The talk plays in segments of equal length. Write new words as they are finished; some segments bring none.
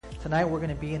Tonight we're going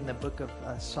to be in the book of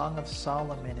Song of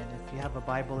Solomon, and if you have a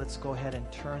Bible, let's go ahead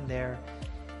and turn there.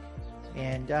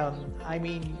 And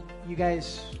you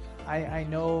guys, I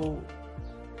know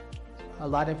a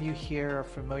lot of you here are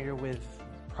familiar with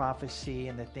prophecy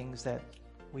and the things that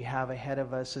we have ahead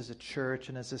of us as a church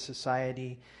and as a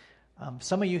society.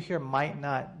 Some of you here might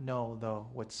not know, though,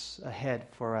 what's ahead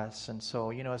for us. And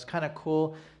so, it's kind of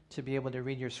cool to be able to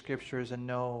read your scriptures and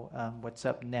know what's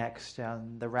up next,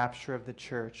 the rapture of the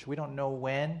church. We don't know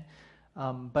when,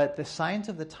 but the signs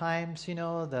of the times,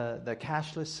 the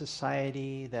cashless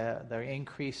society, the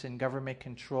increase in government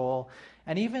control,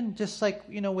 and even just like,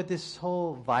 with this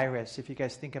whole virus, if you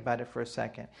guys think about it for a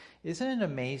second, isn't it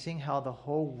amazing how the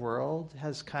whole world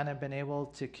has kind of been able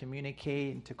to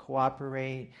communicate and to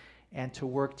cooperate and to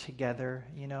work together?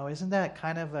 Isn't that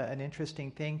kind of an interesting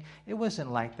thing? It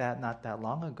wasn't like that not that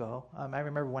long ago. I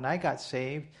remember when I got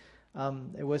saved,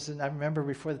 it wasn't. I remember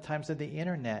before the times of the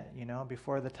internet,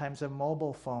 before the times of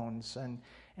mobile phones,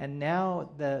 and now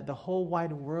the whole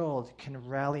wide world can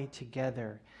rally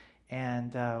together,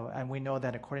 and we know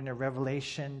that according to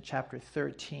Revelation chapter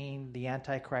 13, the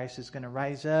Antichrist is going to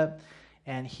rise up.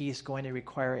 And he's going to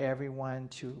require everyone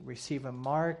to receive a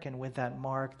mark, and with that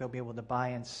mark, they'll be able to buy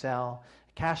and sell.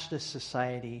 Cashless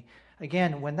society.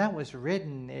 Again, when that was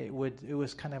written, it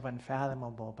was kind of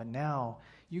unfathomable. But now,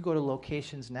 you go to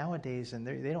locations nowadays, and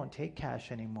they don't take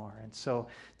cash anymore. And so,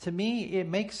 to me, it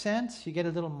makes sense. You get a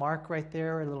little mark right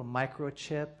there, a little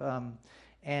microchip,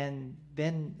 and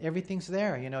then everything's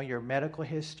there. Your medical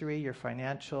history, your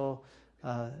financial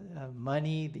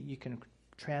money that you can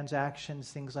transactions,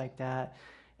 things like that,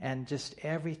 and just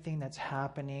everything that's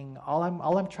happening. All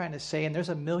I'm trying to say, and there's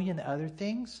a million other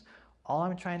things, all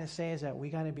I'm trying to say is that we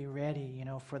got to be ready,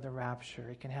 for the rapture.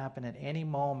 It can happen at any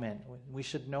moment. We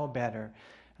should know better.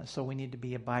 And so we need to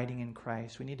be abiding in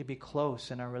Christ. We need to be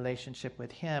close in our relationship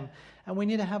with Him. And we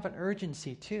need to have an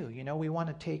urgency too. We want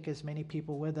to take as many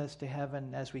people with us to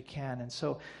heaven as we can. And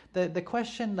so the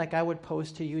question like I would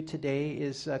pose to you today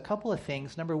is a couple of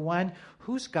things. Number one,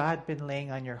 who's God been laying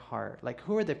on your heart? Like,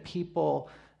 who are the people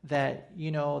that,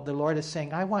 the Lord is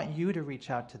saying, I want you to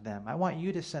reach out to them. I want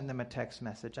you to send them a text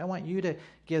message. I want you to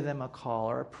give them a call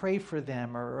or pray for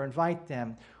them or invite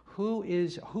them. Who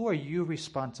are you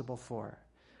responsible for?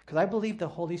 Because I believe the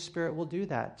Holy Spirit will do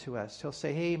that to us. He'll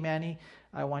say, hey, Manny,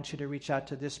 I want you to reach out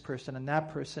to this person and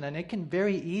that person. And it can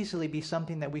very easily be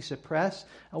something that we suppress,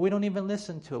 and we don't even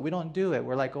listen to it. We don't do it.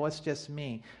 We're like, oh, it's just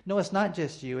me. No, it's not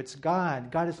just you. It's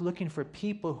God. God is looking for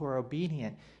people who are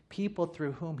obedient, people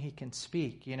through whom He can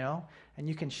speak, And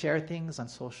you can share things on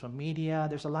social media.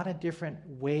 There's a lot of different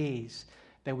ways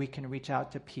that we can reach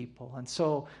out to people. And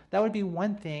so that would be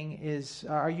one thing is,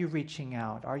 are you reaching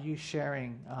out? Are you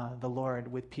sharing the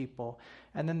Lord with people?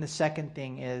 And then the second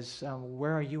thing is,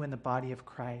 where are you in the body of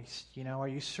Christ? Are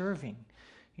you serving?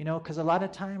 Because a lot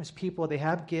of times people, they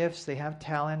have gifts, they have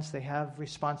talents, they have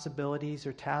responsibilities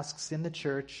or tasks in the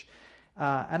church.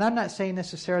 And I'm not saying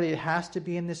necessarily it has to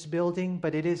be in this building,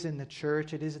 but it is in the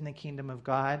church, it is in the kingdom of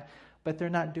God, but they're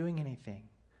not doing anything.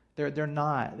 They're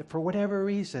not, for whatever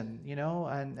reason,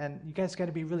 and you guys got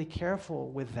to be really careful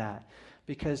with that,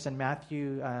 because in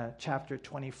Matthew chapter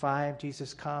 25,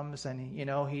 Jesus comes and,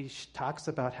 he talks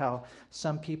about how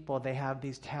some people, they have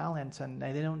these talents and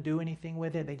they don't do anything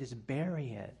with it. They just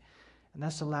bury it. And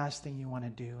that's the last thing you want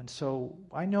to do. And so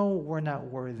I know we're not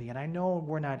worthy and I know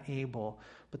we're not able,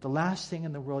 but the last thing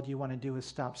in the world you want to do is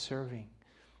stop serving.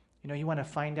 You want to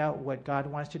find out what God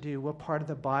wants to do, what part of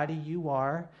the body you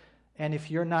are. And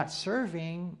if you're not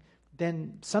serving,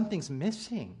 then something's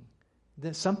missing.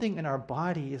 Then something in our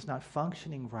body is not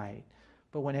functioning right.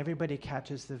 But when everybody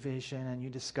catches the vision and you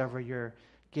discover your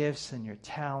gifts and your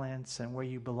talents and where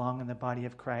you belong in the body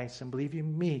of Christ, and believe you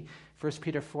me, 1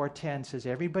 Peter 4:10 says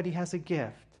everybody has a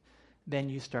gift, then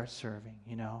you start serving,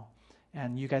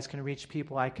 And you guys can reach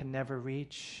people I can never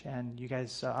reach. And you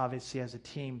guys, obviously, as a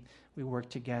team, we work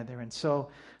together. And so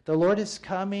the Lord is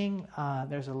coming.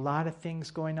 There's a lot of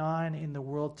things going on in the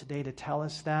world today to tell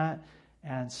us that.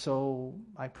 And so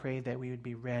I pray that we would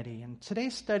be ready. And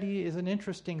today's study is an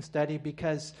interesting study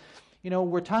because,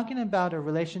 we're talking about a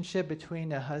relationship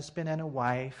between a husband and a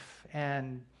wife.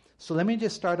 And so let me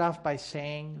just start off by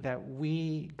saying that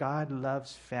God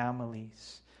loves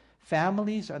families.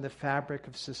 Families are the fabric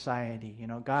of society.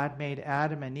 God made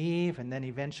Adam and Eve, and then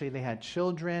eventually they had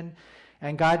children.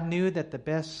 And God knew that the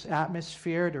best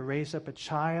atmosphere to raise up a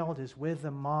child is with a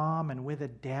mom and with a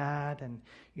dad. And,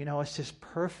 it's just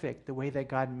perfect the way that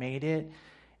God made it.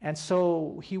 And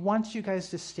so He wants you guys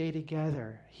to stay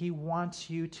together. He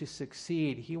wants you to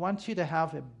succeed. He wants you to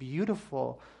have a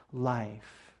beautiful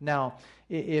life. Now,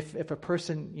 if a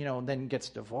person, then gets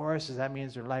divorced, does that mean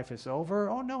their life is over?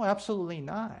 Oh, no, absolutely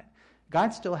not.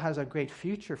 God still has a great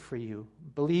future for you.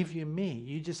 Believe you me,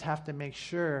 you just have to make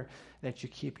sure that you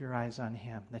keep your eyes on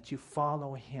Him, that you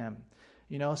follow Him.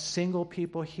 Single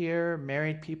people here,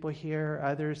 married people here,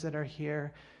 others that are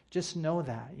here, just know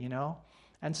that,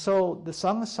 And so the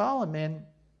Song of Solomon,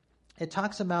 it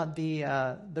talks about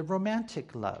the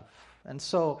romantic love. And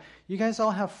so you guys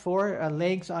all have 4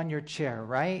 legs on your chair,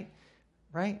 right?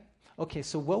 Right? Okay,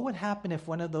 so what would happen if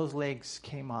one of those legs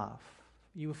came off?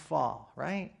 You would fall,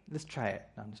 right? Let's try it.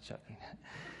 No, I'm just joking.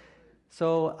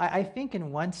 So I think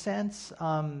in one sense,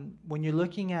 when you're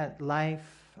looking at life,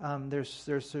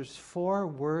 there's 4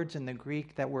 words in the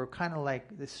Greek that were kind of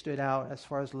like, this stood out as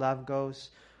far as love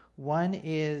goes. One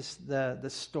is the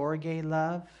storge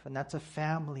love, and that's a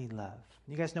family love.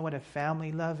 You guys know what a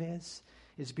family love is?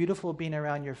 It's beautiful being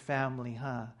around your family,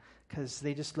 huh? Because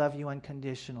they just love you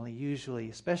unconditionally, usually,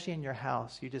 especially in your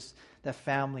house. The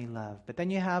family love. But then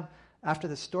you have, after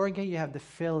the storge, you have the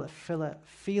phileo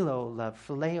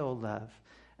love,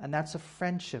 and that's a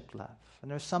friendship love. And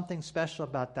there's something special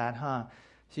about that, huh?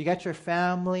 So you got your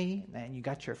family, and you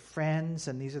got your friends,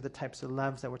 and these are the types of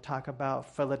loves that we're talking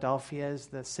about. Philadelphia is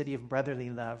the city of brotherly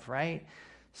love, right?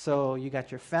 So you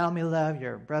got your family love,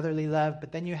 your brotherly love,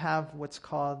 but then you have what's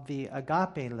called the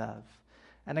agape love.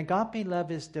 And agape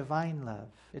love is divine love.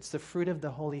 It's the fruit of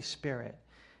the Holy Spirit.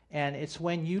 And it's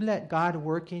when you let God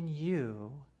work in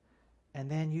you, and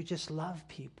then you just love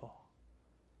people.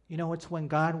 It's when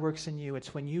God works in you.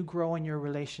 It's when you grow in your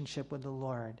relationship with the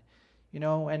Lord.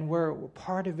 And we're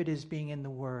part of it is being in the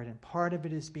Word, and part of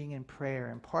it is being in prayer,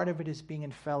 and part of it is being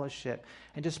in fellowship,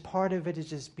 and just part of it is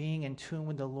just being in tune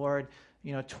with the Lord,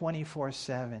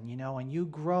 24/7, and you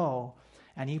grow,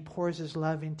 and He pours His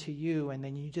love into you, and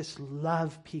then you just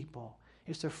love people.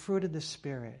 It's the fruit of the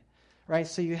Spirit, right?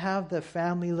 So you have the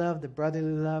family love, the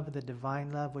brotherly love, the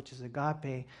divine love, which is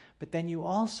agape, but then you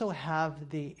also have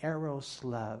the eros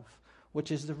love,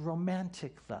 which is the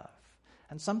romantic love.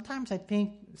 And sometimes I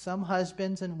think some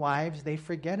husbands and wives, they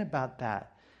forget about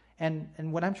that.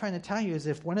 And what I'm trying to tell you is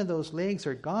if one of those legs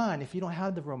are gone, if you don't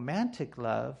have the romantic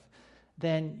love,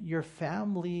 then your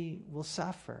family will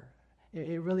suffer.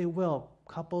 It really will.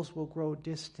 Couples will grow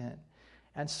distant.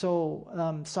 And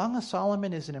so Song of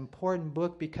Solomon is an important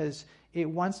book because it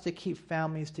wants to keep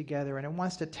families together, and it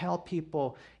wants to tell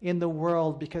people in the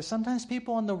world, because sometimes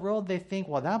people in the world, they think,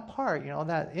 well, that part,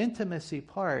 that intimacy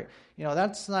part,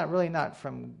 that's not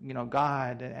from,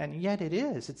 God. And yet it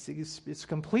is. It's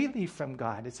completely from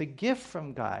God. It's a gift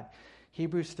from God.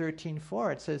 Hebrews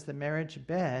 13:4, it says the marriage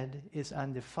bed is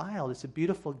undefiled. It's a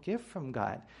beautiful gift from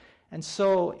God. And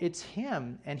so it's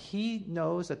Him, and He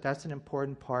knows that that's an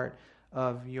important part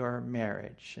of your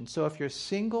marriage. And so if you're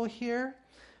single here,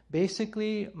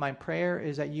 basically my prayer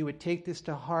is that you would take this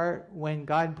to heart when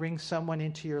God brings someone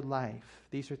into your life.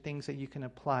 These are things that you can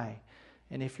apply.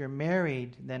 And if you're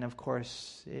married, then of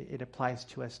course it applies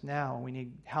to us now. We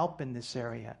need help in this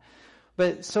area.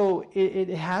 But so it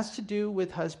has to do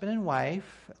with husband and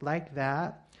wife, like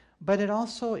that. But it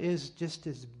also is just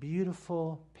this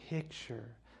beautiful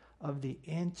picture of the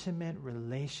intimate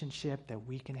relationship that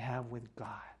we can have with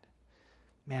God.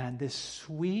 Man, this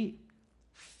sweet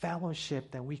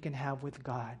fellowship that we can have with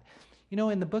God.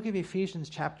 In the book of Ephesians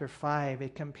chapter 5,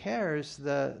 it compares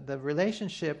the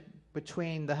relationship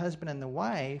between the husband and the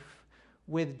wife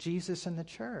with Jesus and the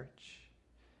church.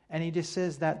 And he just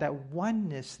says that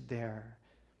oneness there,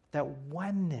 that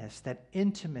oneness, that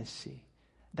intimacy,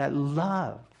 that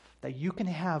love that you can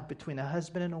have between a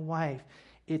husband and a wife,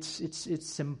 it's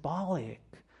symbolic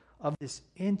of this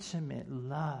intimate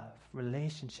love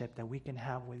relationship that we can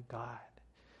have with God.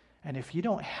 And if you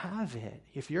don't have it,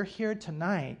 if you're here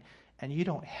tonight and you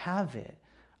don't have it,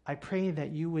 I pray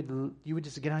that you would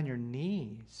just get on your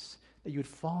knees, that you would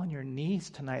fall on your knees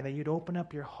tonight, that you'd open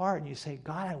up your heart and you say,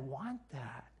 God, I want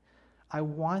that. I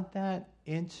want that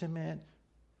intimate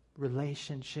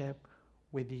relationship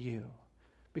with you,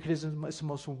 because it's the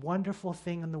most wonderful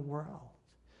thing in the world.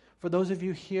 For those of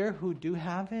you here who do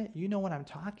have it, you know what I'm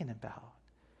talking about.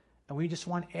 And we just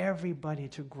want everybody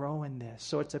to grow in this.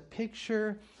 So it's a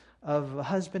picture of a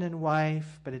husband and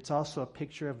wife, but it's also a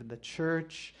picture of the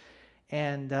church.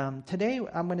 And today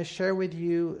I'm going to share with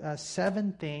you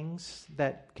 7 things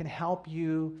that can help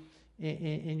you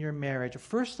in your marriage.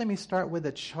 First, let me start with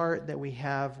a chart that we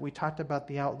have. We talked about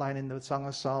the outline in the Song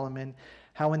of Solomon,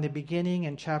 how in the beginning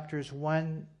in chapters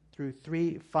 1 through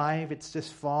 5, it's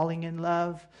just falling in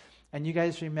love. And you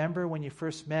guys remember when you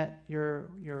first met your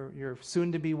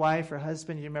soon-to-be wife or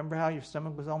husband, you remember how your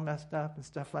stomach was all messed up and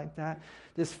stuff like that?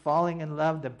 Just falling in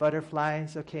love, the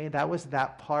butterflies, okay? That was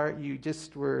that part. You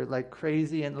just were like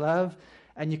crazy in love.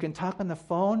 And you can talk on the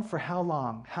phone for how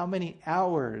long? How many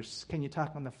hours can you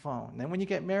talk on the phone? And then when you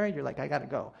get married, you're like, I got to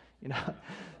go, you know?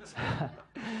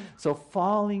 So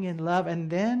falling in love. And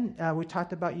then we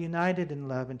talked about united in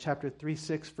love in chapter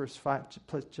 3:6, verse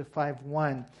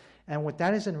 5:1. And what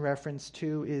that is in reference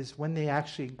to is when they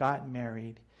actually got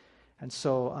married. And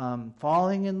so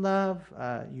falling in love,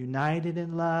 united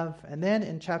in love. And then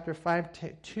in chapter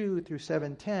 5:2 through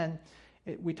 7:10,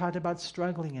 we talked about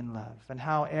struggling in love and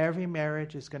how every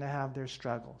marriage is going to have their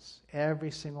struggles.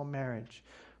 Every single marriage.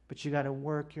 But you got to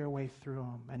work your way through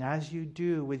them. And as you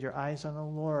do with your eyes on the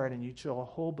Lord and you show a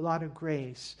whole lot of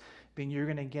grace, then you're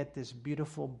going to get this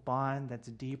beautiful bond that's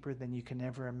deeper than you can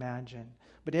ever imagine.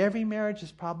 But every marriage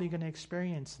is probably going to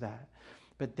experience that.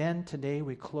 But then today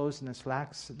we close in this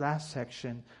last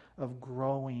section of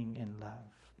growing in love.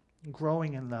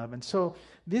 Growing in love. And so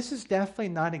this is definitely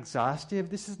not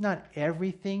exhaustive. This is not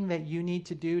everything that you need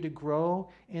to do to grow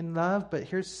in love. But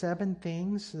here's 7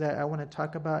 things that I want to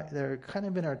talk about that are kind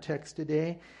of in our text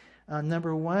today.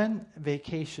 Number 1,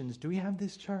 vacations. Do we have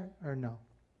this chart or no?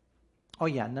 Oh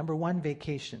yeah, number 1,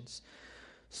 vacations.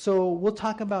 So we'll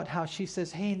talk about how she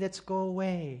says, hey, let's go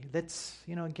away. Let's,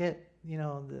 get,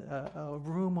 a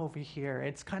room over here.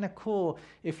 It's kind of cool.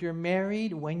 If you're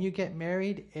married, when you get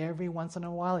married, every once in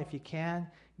a while, if you can,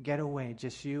 get away.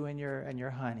 Just you and your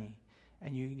honey.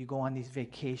 And you go on these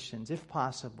vacations, if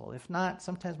possible. If not,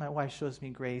 sometimes my wife shows me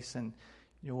grace and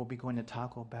we'll be going to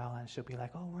Taco Bell and she'll be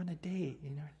like, oh, we're on a date,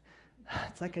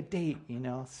 It's like a date,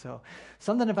 So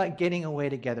something about getting away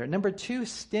together. Number 2,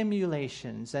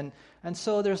 stimulations. And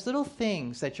so there's little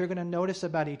things that you're going to notice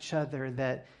about each other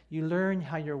that you learn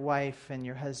how your wife and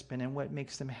your husband and what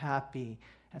makes them happy.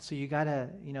 And so you got to,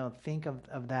 think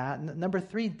of that. Number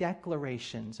 3,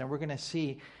 declarations. And we're going to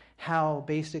see how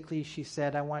basically she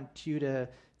said, I want you to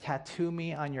tattoo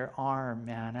me on your arm,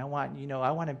 man. I want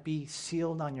to be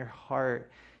sealed on your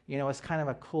heart. It's kind of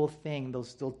a cool thing,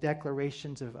 those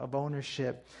declarations of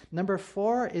ownership. Number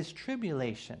 4 is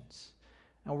tribulations.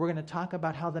 And we're going to talk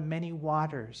about how the many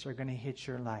waters are going to hit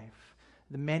your life.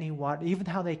 The many waters, even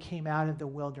how they came out of the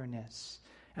wilderness.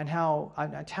 And how,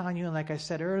 I'm telling you, like I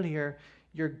said earlier,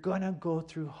 you're going to go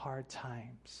through hard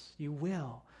times. You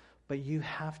will. But you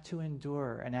have to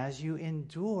endure. And as you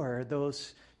endure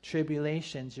those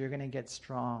tribulations, you're going to get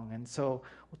strong. And so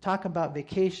we'll talk about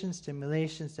vacations,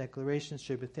 stimulations, declarations,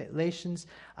 tribulations,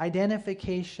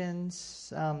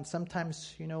 identifications.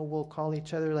 Sometimes, we'll call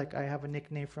each other, like I have a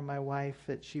nickname for my wife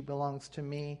that she belongs to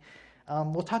me.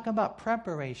 We'll talk about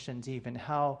preparations even,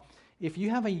 how if you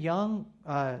have a young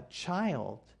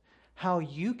child, how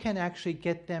you can actually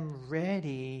get them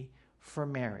ready for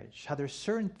marriage, how there's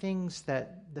certain things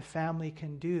that the family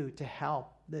can do to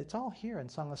help. It's all here in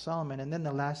Song of Solomon. And then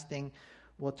the last thing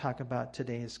we'll talk about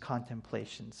today is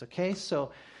contemplations. Okay,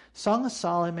 so Song of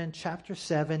Solomon, chapter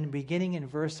 7, beginning in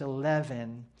verse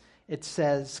 11, it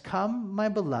says, come, my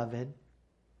beloved,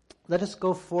 let us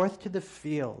go forth to the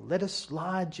field. Let us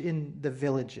lodge in the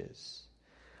villages.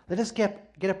 Let us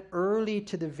get up early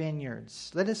to the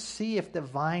vineyards. Let us see if the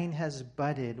vine has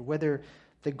budded, whether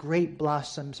the grape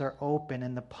blossoms are open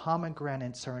and the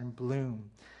pomegranates are in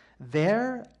bloom.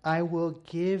 There I will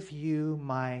give you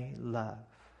my love.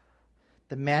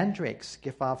 The mandrakes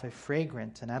give off a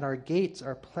fragrance, and at our gates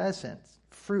are pleasant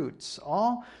fruits,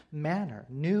 all manner,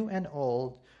 new and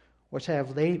old, which I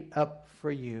have laid up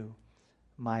for you,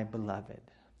 my beloved.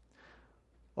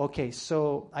 Okay,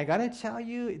 so I got to tell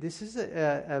you, this is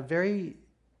a very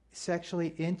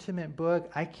sexually intimate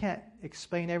book. I can't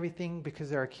explain everything because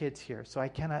there are kids here, so I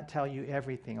cannot tell you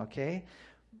everything, okay?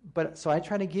 But so I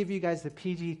try to give you guys the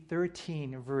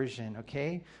PG-13 version,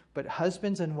 okay? But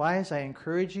husbands and wives, I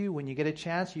encourage you, when you get a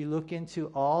chance, you look into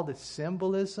all the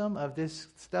symbolism of this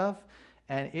stuff,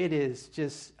 and it is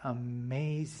just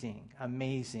amazing,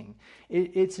 amazing.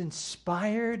 It's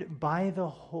inspired by the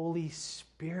Holy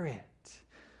Spirit.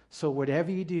 So whatever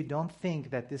you do, don't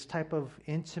think that this type of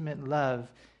intimate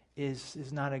love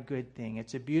is not a good thing.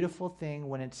 It's a beautiful thing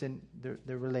when it's in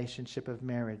the relationship of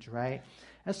marriage, right?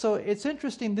 And so it's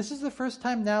interesting. This is the first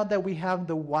time now that we have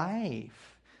the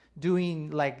wife doing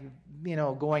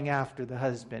going after the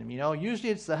husband. Usually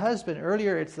it's the husband.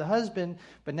 Earlier it's the husband,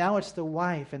 but now it's the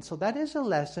wife. And so that is a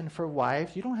lesson for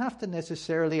wives. You don't have to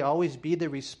necessarily always be the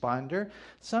responder.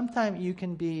 Sometimes you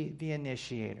can be the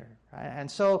initiator. Right? And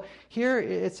so here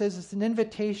it says it's an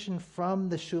invitation from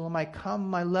the Shulamite. Come,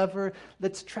 my lover,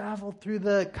 let's travel through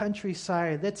the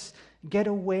countryside. Let's get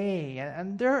away.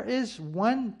 And there is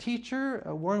one teacher,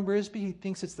 Warren Wiersbe, he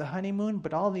thinks it's the honeymoon,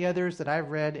 but all the others that I've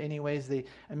read anyways,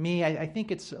 I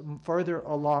think it's further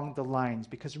along the lines.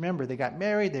 Because remember, they got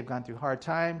married, they've gone through hard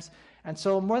times, and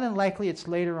so more than likely it's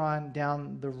later on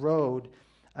down the road.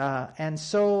 And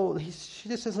so she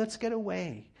just says, let's get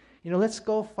away. Let's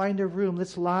go find a room.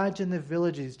 Let's lodge in the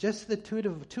villages, just the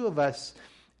two of us,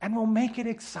 and we'll make it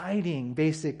exciting,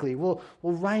 basically. We'll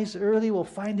rise early, we'll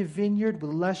find a vineyard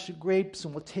with lush grapes,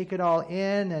 and we'll take it all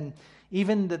in. And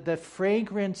even the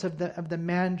fragrance of the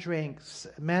mandrakes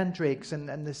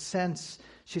and the scents,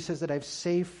 she says, that I've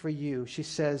saved for you. She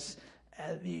says,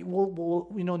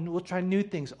 we'll try new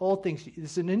things, old things.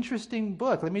 It's an interesting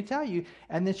book, let me tell you.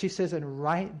 And then she says, and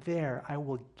right there, I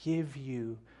will give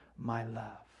you my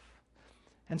love.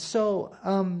 And so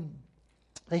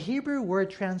the Hebrew word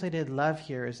translated love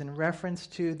here is in reference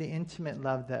to the intimate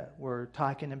love that we're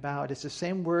talking about. It's the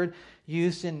same word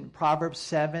used in Proverbs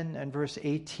 7 and verse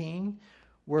 18,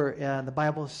 where the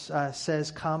Bible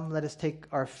says, come, let us take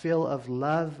our fill of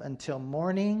love until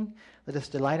morning. Let us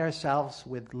delight ourselves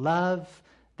with love.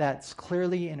 That's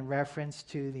clearly in reference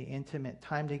to the intimate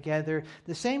time together.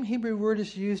 The same Hebrew word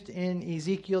is used in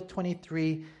Ezekiel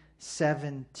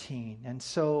 23:17. And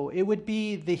so it would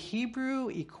be the Hebrew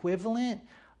equivalent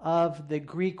of the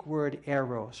Greek word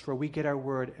eros, where we get our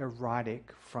word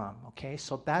erotic from. Okay,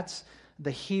 so that's the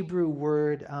Hebrew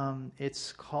word.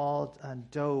 It's called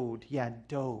dode. Yeah,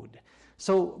 dode.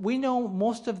 So we know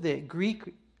most of the Greek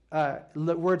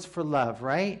words for love,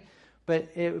 right? But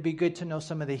it would be good to know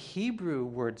some of the Hebrew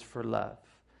words for love.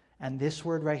 And this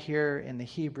word right here in the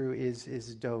Hebrew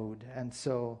is dode. And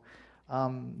so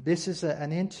this is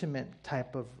an intimate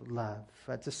type of love.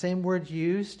 It's the same word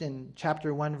used in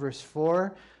chapter 1, verse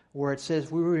 4, where it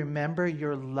says, we will remember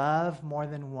your love more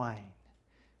than wine.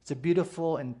 It's a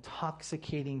beautiful,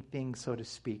 intoxicating thing, so to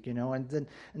speak, And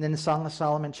then the Song of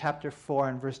Solomon, chapter 4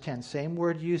 and verse 10, same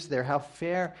word used there. How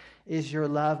fair is your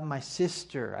love, my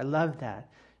sister. I love that.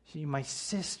 My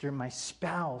sister, my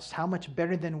spouse. How much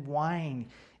better than wine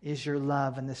is your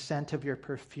love, and the scent of your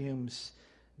perfumes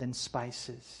than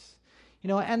spices.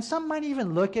 And some might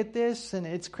even look at this, and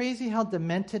it's crazy how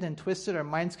demented and twisted our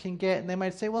minds can get. And they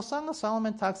might say, well, Song of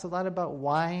Solomon talks a lot about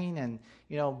wine, and,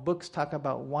 books talk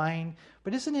about wine.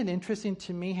 But isn't it interesting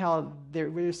to me how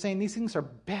we're saying these things are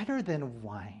better than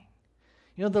wine?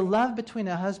 The love between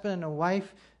a husband and a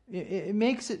wife, it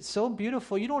makes it so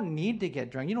beautiful. You don't need to get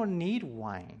drunk. You don't need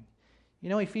wine.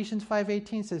 Ephesians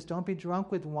 5:18 says, don't be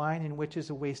drunk with wine, in which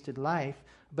is a wasted life,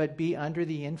 but be under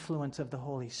the influence of the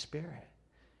Holy Spirit.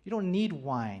 You don't need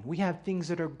wine. We have things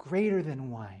that are greater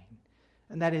than wine.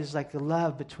 And that is like the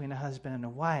love between a husband and a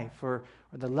wife, or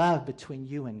the love between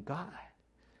you and God.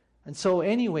 And so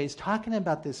anyways, talking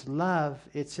about this love,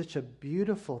 it's such a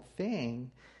beautiful thing.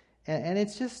 And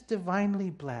it's just divinely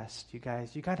blessed, you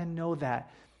guys. You got to know that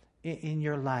in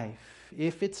your life.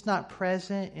 If it's not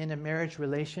present in a marriage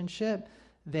relationship,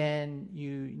 then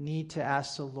you need to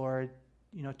ask the Lord,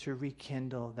 to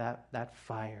rekindle that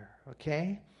fire,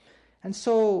 okay? And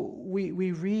so we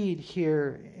read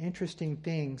here interesting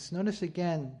things. Notice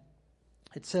again,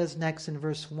 it says next in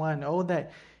verse 1, oh,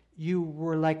 that you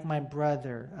were like my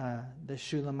brother, the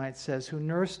Shulamite says, who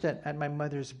nursed at my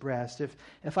mother's breast.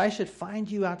 If I should find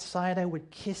you outside, I would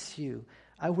kiss you.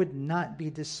 I would not be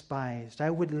despised.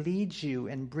 I would lead you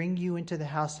and bring you into the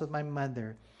house of my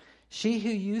mother. She who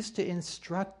used to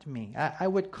instruct me. I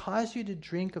would cause you to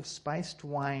drink of spiced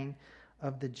wine,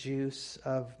 of the juice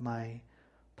of my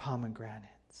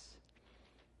pomegranates.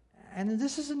 And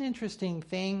this is an interesting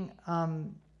thing.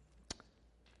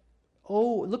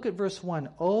 Look at verse 1.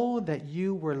 Oh, that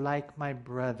you were like my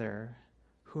brother,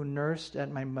 who nursed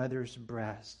at my mother's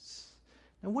breasts.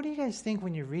 Now, what do you guys think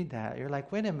when you read that? You're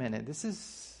like, wait a minute, this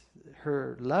is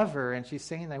her lover, and she's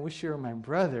saying, I wish you were my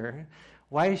brother.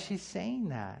 Why is she saying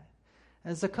that?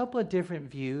 There's a couple of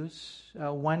different views.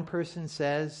 One person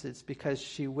says it's because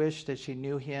she wished that she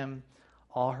knew him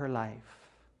all her life.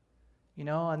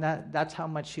 And that's how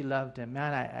much she loved him.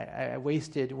 Man, I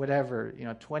wasted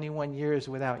 21 years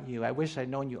without you. I wish I'd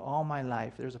known you all my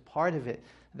life. There's a part of it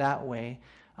that way.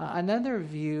 Another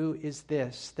view is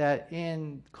this, that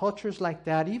in cultures like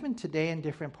that, even today in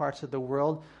different parts of the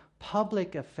world,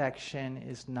 public affection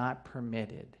is not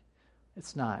permitted.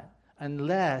 It's not,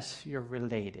 unless you're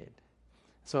related.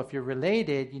 So if you're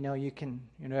related, you can,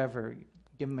 ever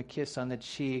give them a kiss on the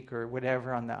cheek or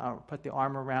whatever, put the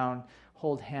arm around,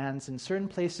 hold hands. In certain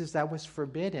places that was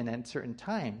forbidden at certain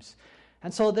times.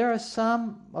 And so there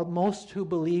are most who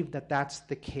believe that that's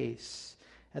the case.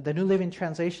 And the New Living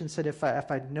Translation said, if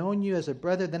I'd known you as a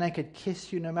brother, then I could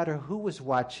kiss you no matter who was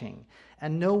watching,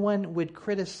 and no one would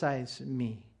criticize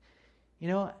me.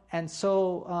 And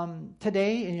so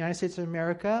today in the United States of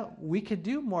America, we could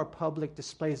do more public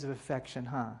displays of affection,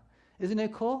 huh? Isn't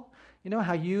it cool? You know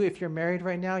how if you're married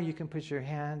right now, you can put your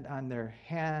hand on their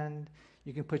hand.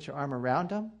 You can put your arm around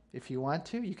them if you want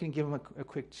to. You can give them a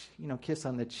quick, kiss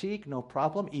on the cheek, no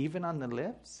problem, even on the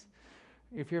lips.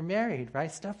 If you're married,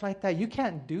 right? Stuff like that. You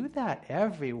can't do that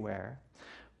everywhere.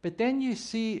 But then you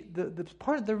see the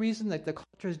part of the reason that the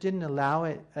cultures didn't allow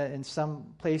it in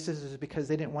some places is because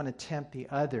they didn't want to tempt the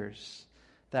others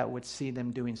that would see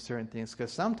them doing certain things.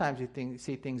 Because sometimes you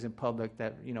see things in public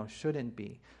that shouldn't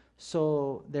be.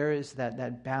 So there is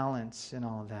that balance and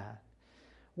all that.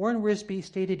 Warren Wiersbe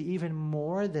stated even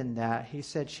more than that. He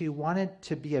said she wanted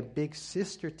to be a big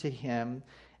sister to him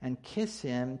and kiss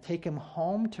him, take him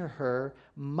home to her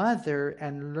mother,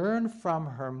 and learn from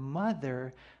her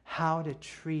mother how to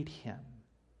treat him.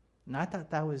 And I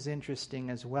thought that was interesting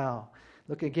as well.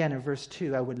 Look again at verse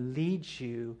 2. I would lead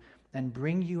you and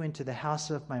bring you into the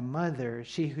house of my mother,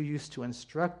 she who used to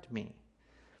instruct me.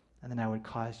 And then I would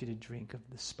cause you to drink of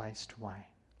the spiced wine.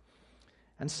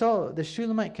 And so the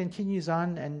Shulamite continues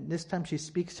on, and this time she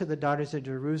speaks to the daughters of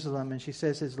Jerusalem, and she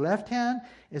says, his left hand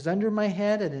is under my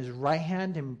head, and his right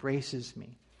hand embraces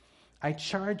me. I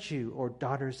charge you, O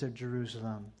daughters of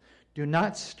Jerusalem, do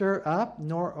not stir up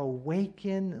nor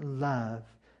awaken love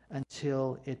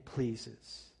until it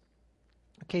pleases.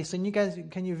 Okay, so you guys,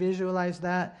 can you visualize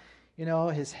that?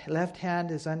 His left hand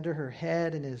is under her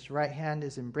head, and his right hand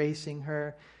is embracing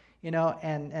her.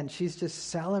 And she's just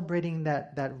celebrating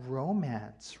that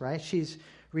romance, right? She's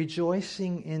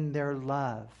rejoicing in their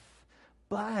love.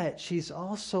 But she's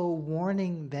also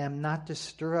warning them not to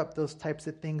stir up those types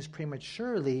of things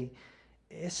prematurely,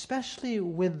 especially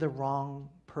with the wrong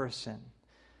person.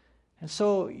 And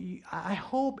so I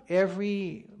hope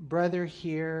every brother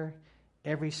here,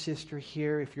 every sister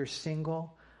here, if you're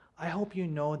single, I hope you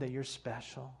know that you're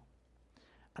special.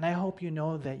 And I hope you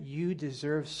know that you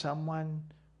deserve someone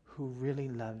who really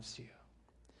loves you.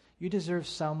 You deserve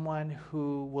someone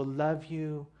who will love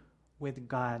you with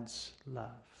God's love.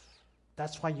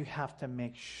 That's why you have to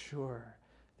make sure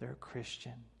they're a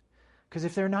Christian. Because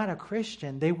if they're not a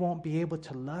Christian, they won't be able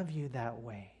to love you that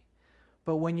way.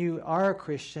 But when you are a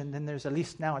Christian, then there's at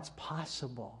least now it's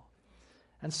possible.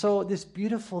 And so this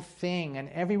beautiful thing, and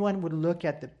everyone would look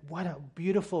at what a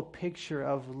beautiful picture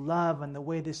of love and the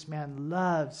way this man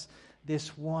loves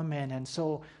this woman. And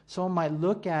so someone might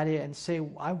look at it and say,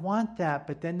 I want that,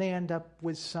 but then they end up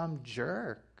with some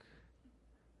jerk.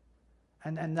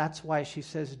 And that's why she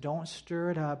says, don't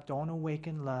stir it up, don't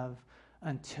awaken love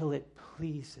until it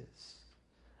pleases.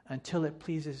 Until it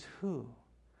pleases who?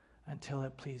 Until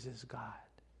it pleases God.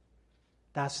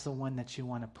 That's the one that you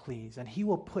want to please. And he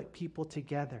will put people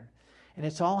together. And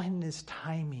it's all in his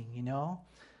timing,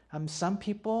 Some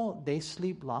people, they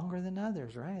sleep longer than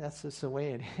others, right? That's just the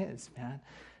way it is, man.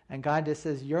 And God just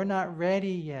says, you're not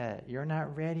ready yet. You're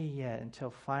not ready yet until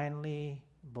finally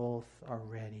both are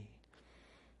ready.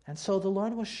 And so the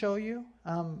Lord will show you.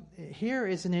 Here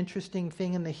is an interesting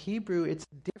thing in the Hebrew. It's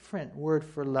a different word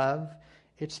for love.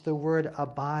 It's the word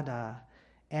abada.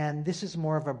 And this is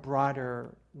more of a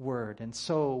broader word. And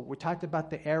so we talked about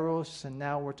the eros, and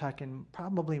now we're talking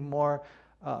probably more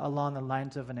along the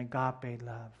lines of an agape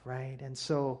love, right? And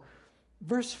so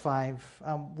verse 5,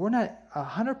 we're not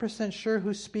 100% sure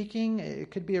who's speaking.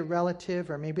 It could be a relative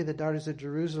or maybe the daughters of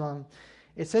Jerusalem.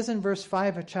 It says in verse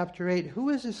 5 of chapter 8, who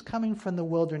is this coming from the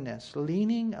wilderness,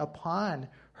 leaning upon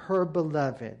her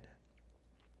beloved?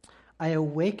 I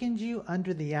awakened you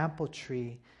under the apple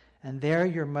tree, and there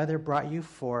your mother brought you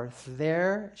forth.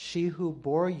 There she who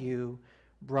bore you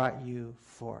brought you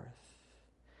forth.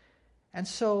 And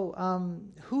so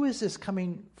who is this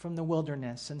coming from the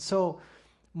wilderness? And so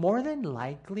more than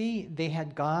likely they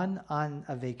had gone on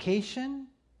a vacation,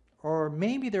 or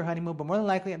maybe their honeymoon, but more than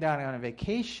likely they're on a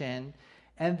vacation,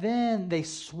 and then they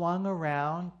swung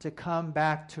around to come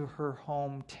back to her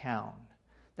hometown.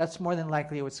 That's more than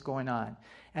likely what's going on.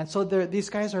 And so these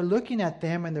guys are looking at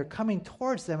them, and they're coming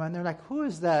towards them, and they're like, who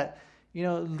is that,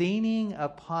 leaning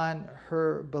upon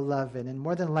her beloved? And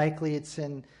more than likely it's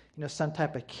in, some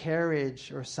type of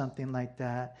carriage or something like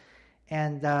that.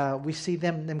 And we see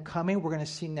them coming. We're going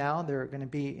to see now they're going to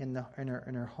be in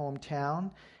her hometown.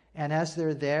 And as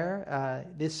they're there,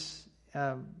 this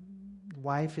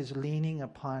wife is leaning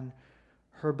upon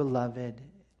her beloved.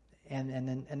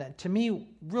 And to me,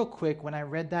 real quick, when I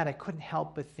read that, I couldn't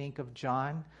help but think of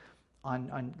John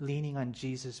on leaning on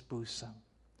Jesus' bosom.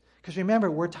 Because remember,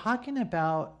 we're talking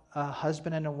about a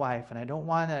husband and a wife, and I don't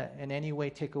want to in any way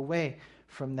take away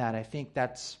from that. I think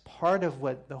that's part of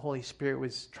what the Holy Spirit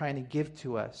was trying to give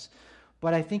to us.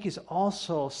 But I think He's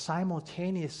also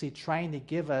simultaneously trying to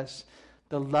give us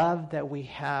the love that we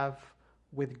have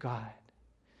with God.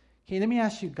 Okay, let me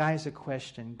ask you guys a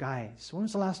question. Guys, when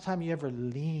was the last time you ever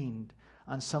leaned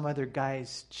on some other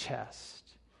guy's chest?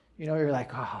 You know, you're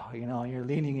like, oh, you know, you're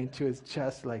leaning into his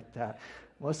chest like that.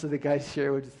 Most of the guys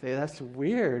here would say, that's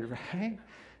weird, right?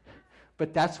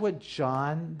 But that's what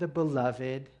John the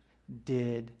Beloved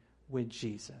did with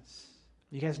Jesus.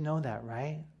 You guys know that,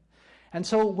 right? And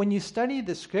so when you study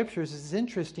the scriptures, it's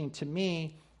interesting to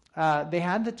me. They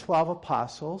had the 12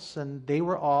 apostles, and they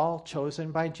were all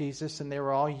chosen by Jesus, and they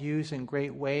were all used in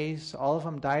great ways. All of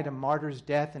them died a martyr's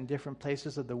death in different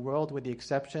places of the world, with the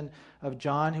exception of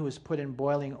John, who was put in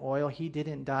boiling oil. He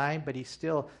didn't die, but he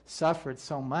still suffered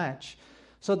so much.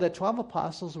 So the 12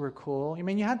 apostles were cool. I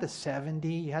mean, you had the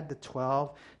 70, you had the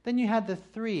 12, then you had the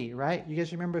 3, right? You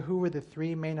guys remember who were the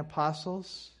 3 main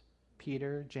apostles?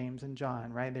 Peter, James, and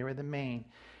John, right? They were the main.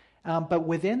 But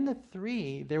within the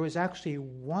 3, there was actually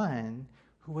one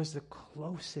who was the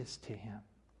closest to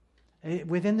him.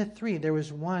 Within the 3, there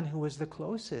was one who was the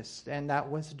closest, and that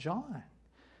was John.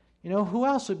 You know, who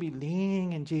else would be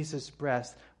leaning in Jesus'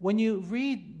 breast? When you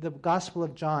read the Gospel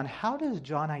of John, how does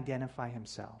John identify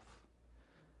himself?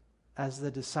 As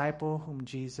the disciple whom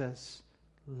Jesus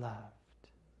loved.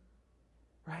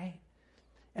 Right?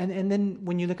 And then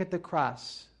when you look at the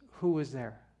cross, who was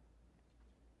there?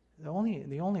 The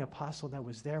only apostle that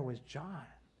was there was John.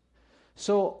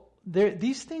 So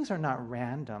these things are not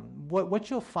random. What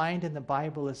you'll find in the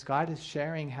Bible is God is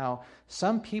sharing how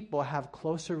some people have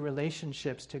closer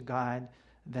relationships to God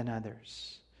than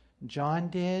others. John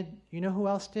did. You know who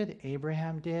else did?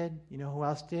 Abraham did. You know who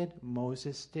else did?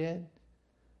 Moses did.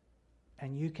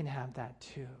 And you can have that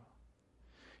too.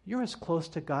 You're as close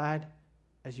to God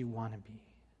as you want to be.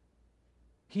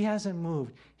 He hasn't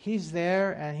moved. He's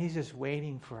there and He's just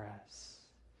waiting for us.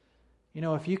 You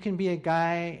know, if you can be a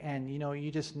guy and, you know,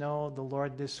 you just know the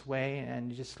Lord this way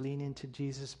and you just lean into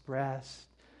Jesus' breast,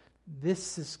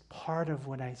 this is part of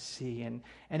what I see. And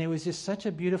it was just such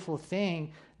a beautiful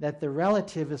thing that the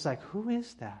relative is like, who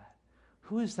is that?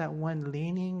 Who is that one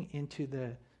leaning into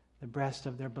the breast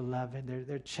of their beloved,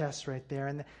 their chest right there?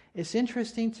 And it's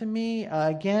interesting to me,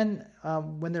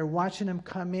 when they're watching him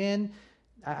come in,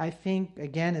 I think,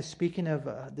 again, is speaking of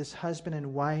this husband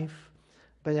and wife,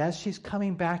 but as she's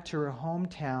coming back to her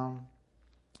hometown,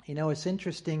 you know, it's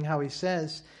interesting how he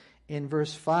says in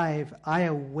verse 5, I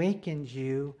awakened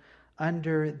you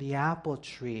under the apple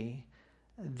tree.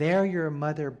 There your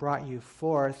mother brought you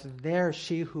forth. There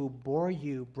she who bore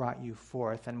you brought you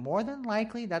forth. And more than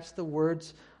likely, that's the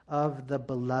words of the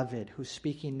beloved, who's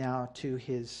speaking now to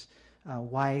his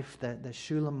wife, the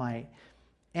Shulamite.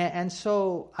 And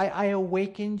so I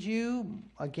awakened you.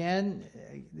 Again,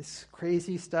 this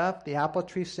crazy stuff. The apple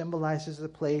tree symbolizes the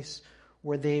place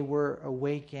where they were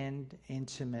awakened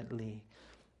intimately.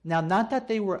 Now, not that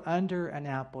they were under an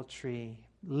apple tree,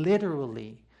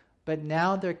 literally, but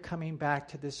now they're coming back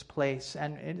to this place.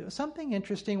 And something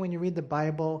interesting when you read the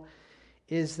Bible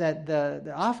is that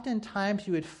oftentimes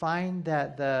you would find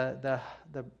that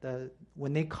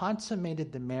when they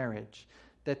consummated the marriage,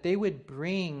 that they would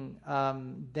bring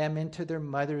them into their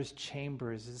mother's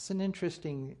chambers. It's an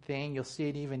interesting thing. You'll see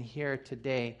it even here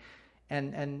today.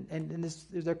 And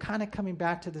they're kind of coming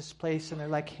back to this place, and they're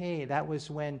like, hey, that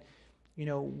was when, you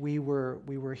know, we were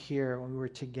here, when we were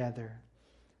together.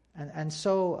 And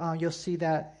so you'll see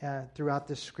that throughout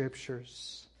the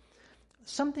scriptures.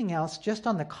 Something else, just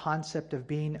on the concept of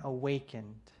being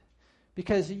awakened.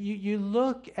 Because you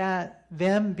look at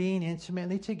them being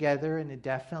intimately together in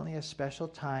definitely a special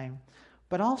time,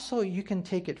 but also you can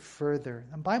take it further.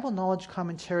 In Bible Knowledge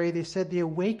Commentary, they said the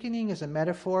awakening is a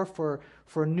metaphor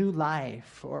for new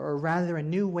life, or rather a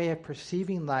new way of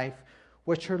perceiving life,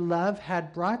 which her love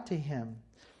had brought to him.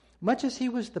 Much as he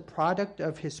was the product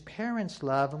of his parents'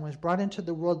 love and was brought into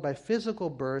the world by physical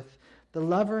birth, the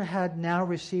lover had now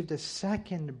received a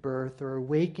second birth or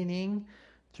awakening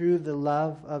through the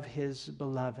love of his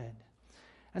beloved.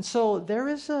 And so there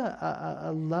is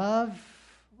a love,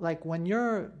 like when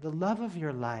the love of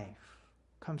your life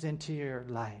comes into your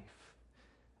life,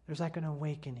 there's like an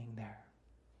awakening there.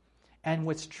 And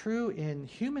what's true in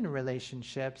human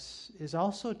relationships is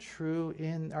also true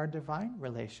in our divine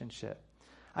relationship.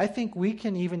 I think we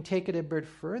can even take it a bit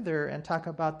further and talk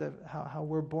about how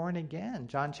we're born again.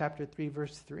 John chapter 3,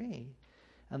 verse 3.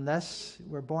 Unless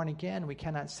we're born again, we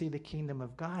cannot see the kingdom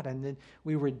of God. And then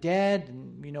we were dead,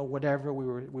 and whatever,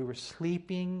 we were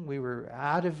sleeping, we were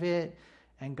out of it,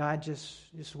 and God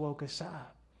just woke us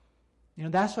up.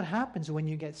 That's what happens when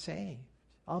you get saved.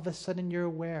 All of a sudden you're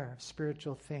aware of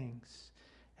spiritual things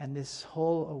and this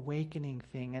whole awakening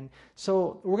thing. And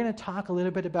so we're going to talk a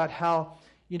little bit about how,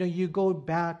 you go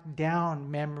back down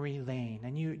memory lane.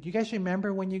 And you guys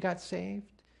remember when you got saved?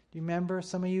 Do you remember?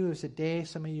 Some of you it was a day,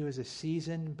 some of you it was a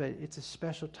season, but it's a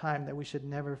special time that we should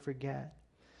never forget.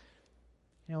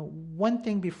 One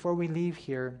thing before we leave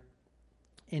here,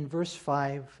 in verse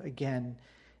 5 again,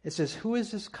 it says, "Who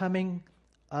is this coming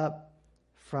up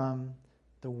from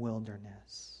the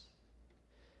wilderness?"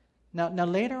 Now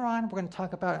later on, we're going to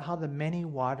talk about how the many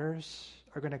waters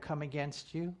are going to come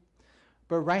against you.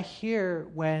 But right here,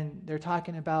 when they're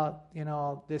talking about,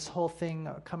 this whole thing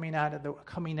coming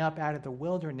up out of the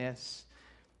wilderness,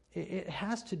 it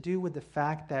has to do with the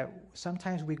fact that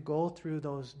sometimes we go through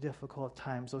those difficult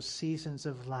times, those seasons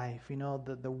of life,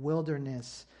 the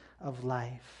wilderness of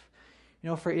life.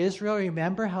 For Israel,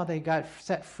 remember how they got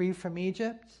set free from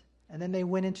Egypt? And then they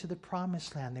went into the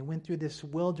promised land. They went through this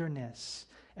wilderness,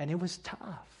 and it was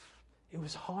tough. It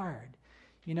was hard.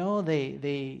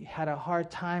 They had a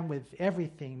hard time with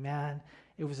everything, man.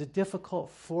 It was a difficult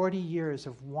 40 years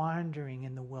of wandering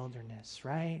in the wilderness,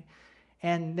 right?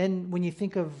 And then when you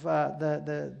think of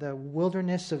the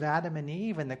wilderness of Adam and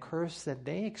Eve and the curse that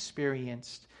they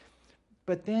experienced,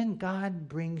 but then God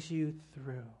brings you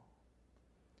through.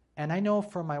 And I know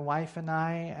for my wife and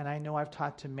I know I've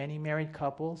talked to many married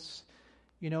couples,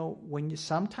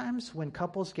 sometimes when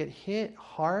couples get hit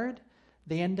hard,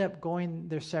 they end up going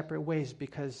their separate ways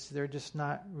because they're just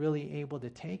not really able to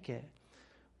take it.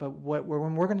 But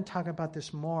when we're going to talk about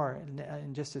this more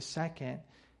in just a second,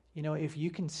 if you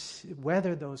can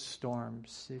weather those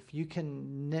storms, if you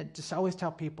can, just always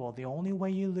tell people, the only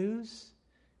way you lose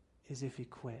is if you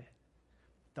quit.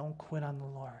 Don't quit on the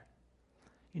Lord.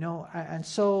 And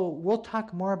so we'll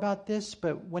talk more about this,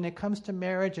 but when it comes to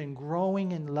marriage and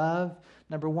growing in love,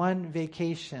 number 1,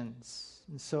 vacations.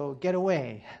 And so get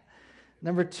away.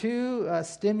 Number 2,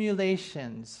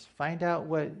 stimulations. Find out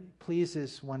what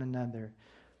pleases one another.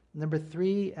 Number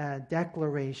 3,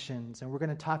 declarations. And we're going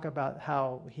to talk about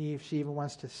how she even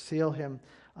wants to seal him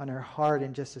on her heart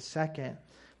in just a second.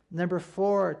 Number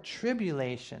 4,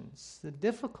 tribulations. The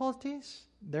difficulties,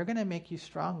 they're going to make you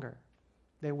stronger.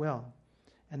 They will.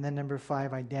 And then number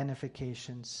 5,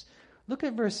 identifications. Look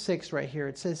at verse 6 right here.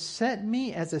 It says, "Set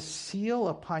me as a seal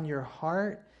upon your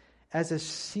heart, as a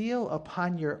seal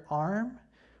upon your arm,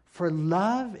 for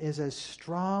love is as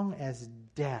strong as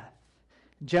death,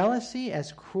 jealousy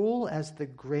as cruel as the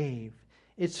grave.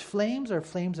 Its flames are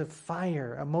flames of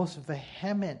fire, a most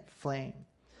vehement flame.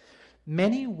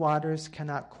 Many waters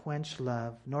cannot quench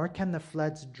love, nor can the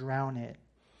floods drown it.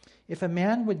 If a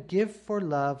man would give for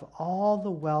love all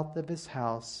the wealth of his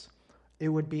house, it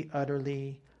would be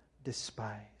utterly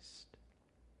despised."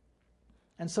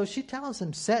 And so she tells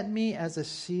him, "Set me as a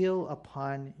seal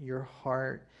upon your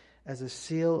heart, as a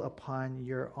seal upon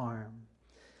your arm."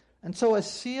 And so a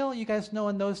seal, you guys know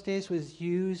in those days, was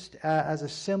used as a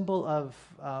symbol of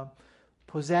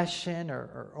possession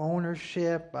or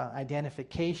ownership,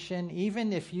 identification.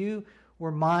 Even if you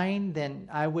were mine, then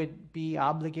I would be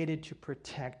obligated to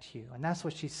protect you. And that's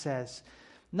what she says.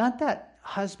 Not that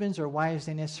husbands or wives,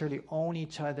 they necessarily own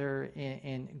each other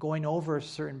in going over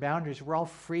certain boundaries. We're all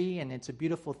free, and it's a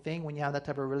beautiful thing when you have that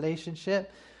type of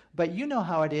relationship. But you know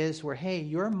how it is where, hey,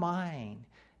 you're mine,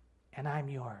 and I'm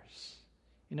yours.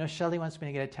 Shelly wants me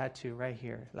to get a tattoo right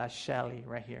here. La Shelly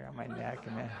right here on my neck.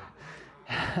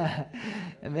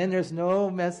 And then there's no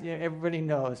mess. Everybody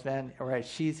knows, man. All right,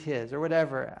 she's his or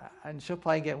whatever. And she'll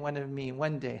probably get one of me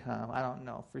one day, huh? I don't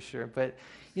know for sure. But,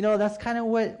 that's kind of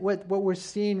what we're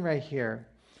seeing right here.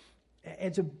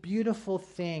 It's a beautiful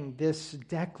thing, this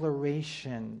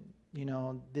declaration,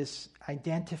 this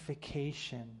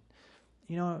identification,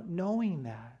 knowing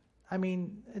that. I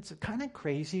mean, it's kind of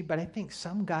crazy, but I think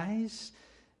some guys,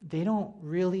 they don't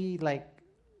really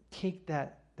take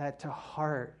that to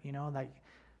heart,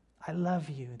 I love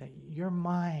you, that you're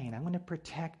mine. I'm going to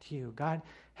protect you. God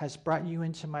has brought you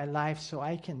into my life so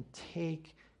I can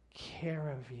take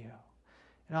care of you.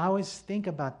 And I always think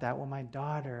about that with my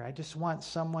daughter. I just want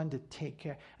someone to take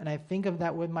care. And I think of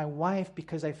that with my wife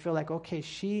because I feel like, okay,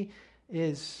 she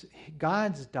is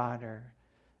God's daughter.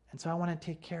 And so I want to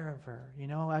take care of her.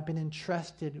 I've been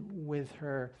entrusted with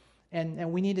her.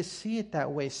 And we need to see it that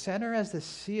way. Set her as the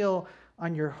seal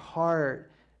on your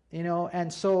heart.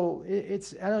 And so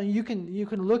it's, I don't know, you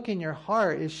can look in your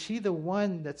heart. Is she the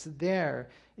one that's there?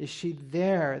 Is she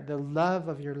there? The love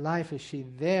of your life, is she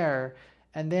there?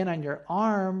 And then on your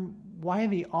arm, why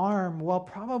the arm? Well,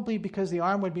 probably because the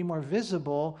arm would be more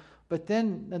visible, but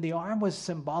then the arm was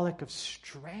symbolic of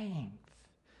strength.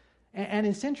 And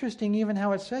it's interesting even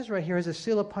how it says right here, as a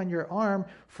seal upon your arm,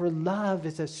 for love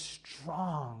is as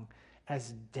strong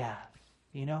as death,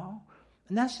 you know?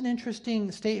 And that's an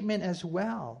interesting statement as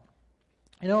well.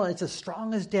 You know, it's as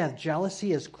strong as death.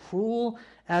 Jealousy as cruel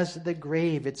as the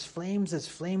grave. Its flames as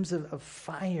flames of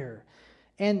fire.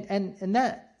 And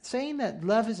that saying that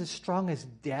love is as strong as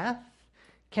death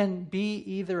can be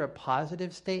either a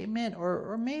positive statement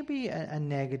or maybe a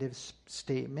negative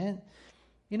statement.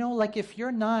 You know, like if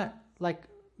you're not like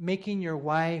making your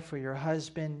wife or your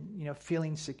husband, you know,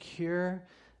 feeling secure,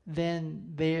 then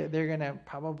they're going to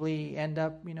probably end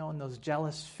up, you know, in those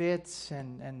jealous fits,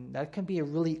 and that can be a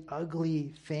really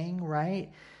ugly thing,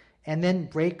 right? And then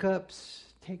breakups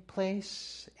take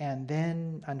place, and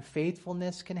then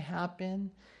unfaithfulness can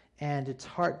happen, and it's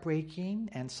heartbreaking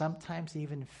and sometimes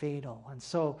even fatal. And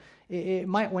so it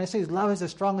might, when it says love is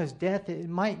as strong as death, it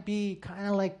might be kind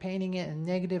of like painting it in a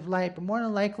negative light, but more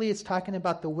than likely it's talking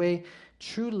about the way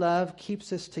true love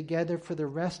keeps us together for the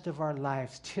rest of our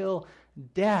lives till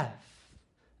death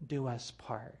do us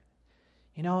part.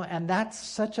 You know, and that's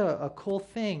such a cool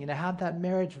thing, to have that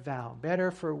marriage vow. Better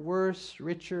for worse,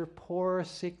 richer, poorer,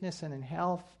 sickness and in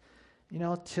health, you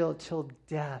know, till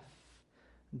death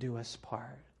do us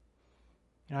part.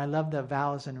 You know, I love the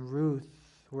vows in Ruth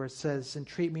where it says,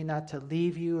 entreat me not to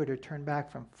leave you or to turn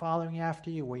back from following after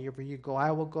you. Wherever you go,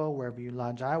 I will go. Wherever you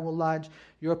lodge, I will lodge.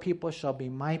 Your people shall be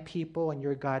my people, and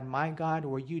your God my God.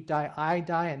 Where you die, I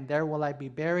die, and there will I be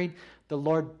buried. The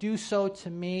Lord do so to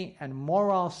me, and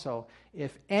more also,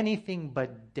 if anything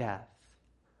but death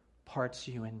parts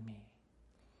you and me.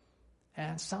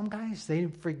 And some guys, they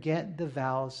forget the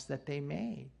vows that they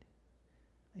made.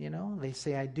 You know, they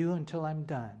say, I do until I'm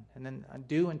done, and then I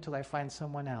do until I find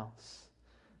someone else.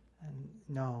 And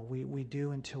no, we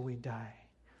do until we die.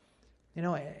 You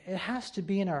know, it has to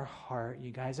be in our heart,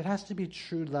 you guys. It has to be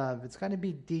true love. It's got to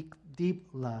be deep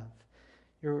love.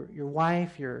 Your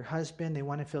wife, your husband, they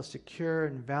want to feel secure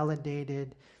and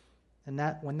validated. And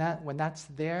when that's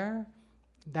there,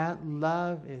 that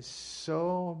love is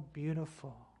so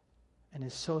beautiful and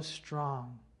is so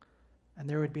strong. And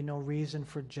there would be no reason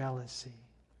for jealousy.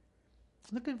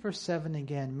 Look at verse 7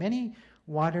 again. Many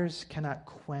waters cannot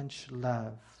quench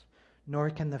love, nor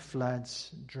can the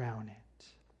floods drown it.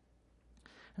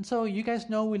 And so you guys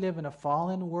know we live in a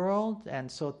fallen world, and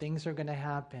so things are going to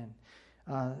happen.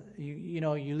 You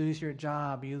lose your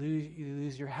job, you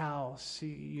lose your house,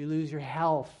 you lose your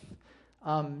health,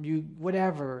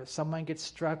 someone gets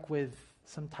struck with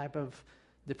some type of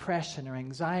depression or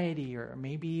anxiety, or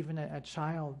maybe even a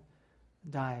child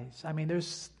dies. I mean,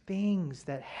 there's things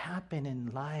that happen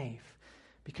in life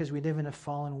because we live in a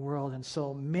fallen world, and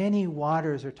so many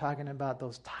waters are talking about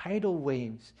those tidal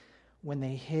waves when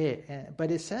they hit.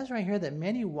 But it says right here that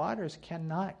many waters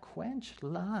cannot quench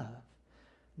love,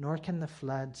 nor can the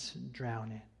floods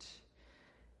drown it.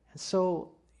 And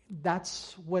so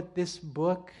that's what this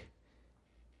book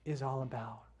is all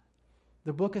about.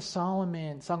 The book of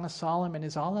Solomon, Song of Solomon,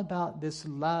 is all about this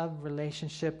love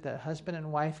relationship that husband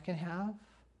and wife can have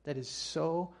that is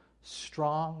so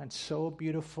strong and so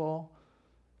beautiful.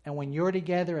 And when you're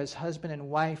together as husband and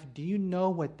wife, do you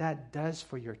know what that does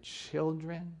for your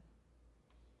children?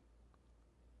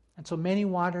 And so many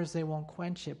waters, they won't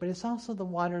quench it. But it's also the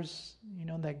waters,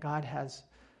 that God has,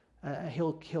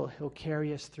 He'll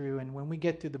carry us through. And when we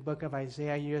get through the book of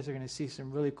Isaiah, you guys are going to see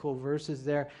some really cool verses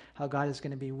there, how God is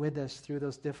going to be with us through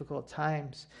those difficult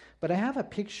times. But I have a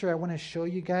picture I want to show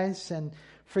you guys. And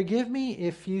forgive me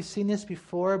if you've seen this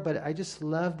before, but I just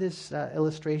love this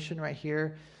illustration right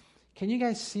here. Can you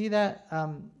guys see that?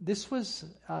 This was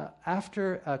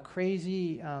after a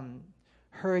crazy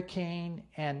hurricane,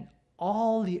 and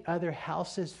all the other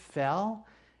houses fell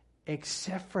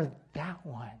except for that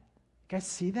one. You guys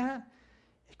see that?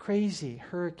 Crazy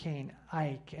Hurricane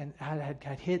Ike, and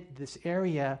had hit this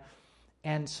area.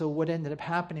 And so what ended up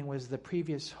happening was the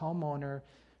previous homeowner,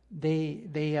 they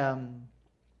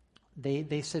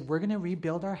said, we're going to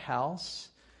rebuild our house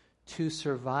to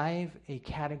survive a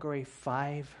Category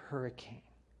 5 hurricane.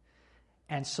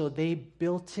 And so they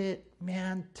built it,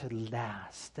 to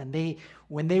last. And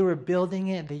when they were building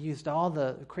it, they used all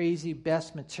the crazy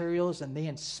best materials, and they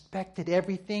inspected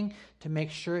everything to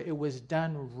make sure it was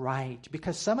done right.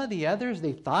 Because some of the others,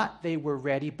 they thought they were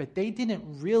ready, but they didn't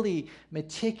really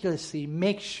meticulously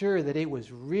make sure that it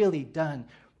was really done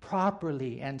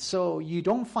properly. And so you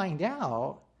don't find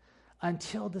out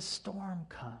until the storm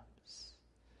comes.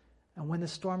 And when the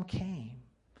storm came,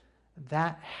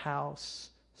 that house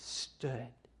stood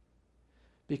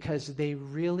because they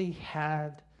really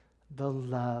had the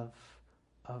love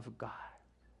of God.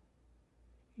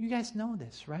 You guys know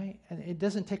this, right? And it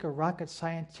doesn't take a rocket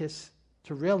scientist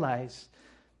to realize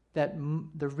that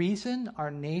the reason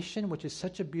our nation, which is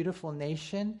such a beautiful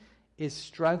nation, is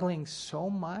struggling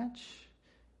so much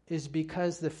is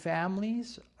because the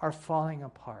families are falling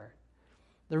apart.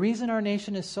 The reason our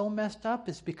nation is so messed up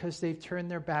is because they've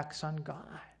turned their backs on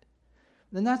God.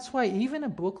 And that's why even a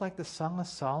book like the Song of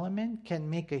Solomon can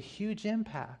make a huge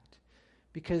impact,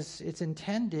 because it's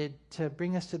intended to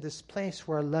bring us to this place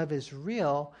where love is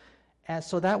real. And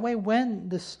so that way when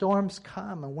the storms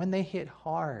come and when they hit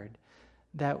hard,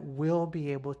 that we'll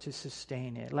be able to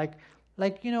sustain it. Like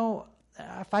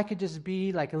if I could just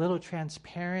be like a little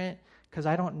transparent, because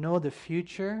I don't know the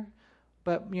future,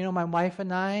 but my wife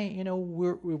and I,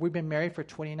 we've been married for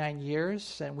 29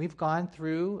 years, and we've gone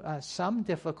through some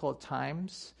difficult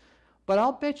times. But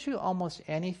I'll bet you almost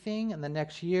anything in the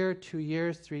next year, 2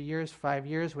 years, 3 years, 5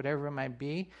 years, whatever it might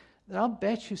be, that I'll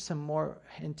bet you some more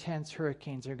intense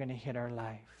hurricanes are going to hit our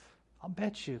life. I'll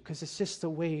bet you, because it's just the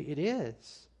way it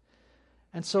is.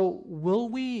 And so will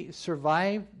we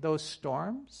survive those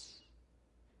storms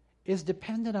is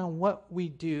dependent on what we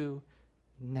do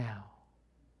now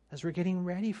as we're getting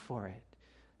ready for it.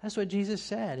 That's what Jesus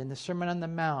said in the Sermon on the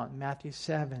Mount, Matthew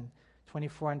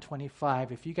 7:24 and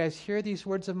 25. If you guys hear these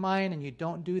words of mine and you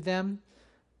don't do them,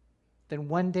 then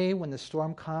one day when the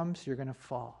storm comes, you're going to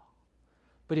fall.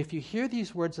 But if you hear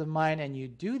these words of mine and you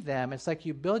do them, it's like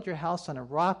you build your house on a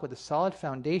rock with a solid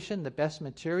foundation, the best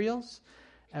materials,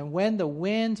 and when the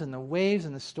winds and the waves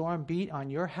and the storm beat on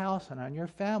your house and on your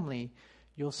family,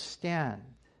 you'll stand.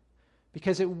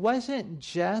 Because it wasn't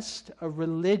just a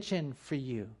religion for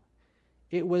you.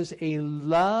 It was a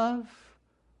love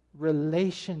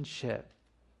relationship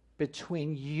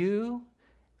between you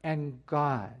and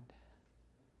God.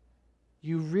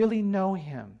 You really know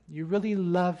Him. You really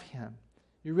love Him.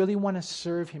 You really want to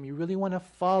serve Him. You really want to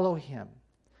follow Him.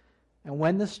 And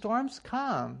when the storms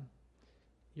come,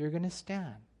 you're going to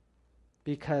stand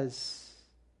because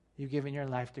you've given your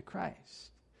life to Christ.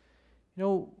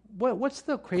 What's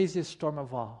the craziest storm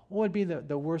of all? What would be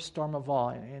the worst storm of all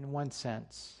in one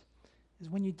sense? Is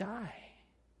when you die.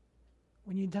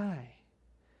 When you die.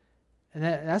 And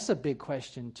that's a big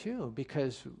question too,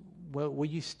 because will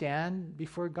you stand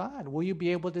before God? Will you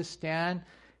be able to stand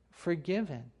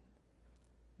forgiven?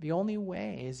 The only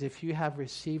way is if you have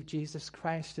received Jesus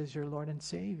Christ as your Lord and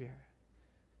Savior.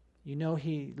 You know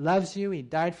He loves you, He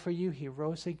died for you, He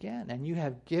rose again, and you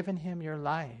have given Him your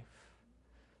life.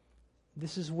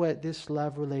 This is what this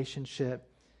love relationship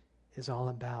is all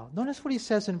about. Notice what he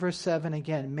says in verse 7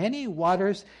 again. Many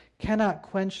waters cannot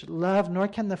quench love, nor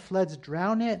can the floods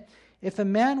drown it. If a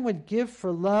man would give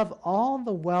for love all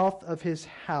the wealth of his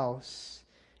house,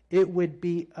 it would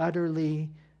be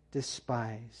utterly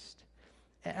despised.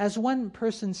 As one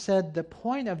person said, the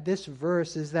point of this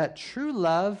verse is that true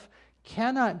love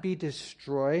cannot be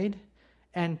destroyed,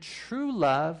 and true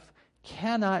love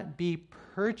cannot be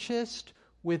purchased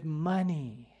with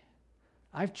money.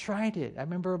 I've tried it. I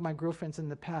remember my girlfriends in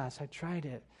the past. I tried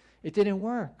it. It didn't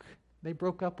work. They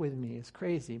broke up with me. It's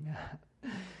crazy,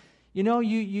 man.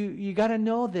 You got to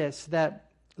know this,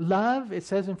 that love, it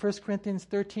says in 1 Corinthians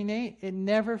 13:8, it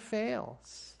never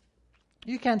fails.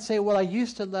 You can't say, well, I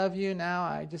used to love you, now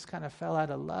I just kind of fell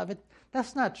out of love.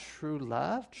 That's not true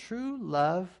love. True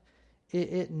love,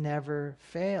 it never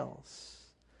fails.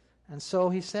 And so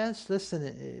he says, listen,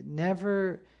 it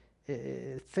never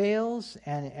it fails,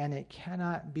 and it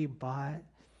cannot be bought.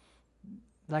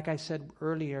 Like I said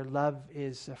earlier, love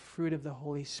is a fruit of the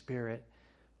Holy Spirit.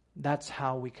 That's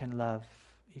how we can love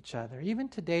each other. Even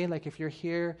today, like if you're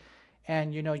here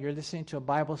and you're listening to a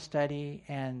Bible study,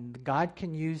 and God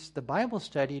can use the Bible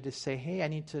study to say, hey, I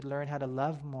need to learn how to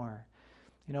love more.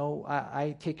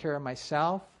 I take care of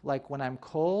myself. Like when I'm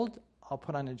cold, I'll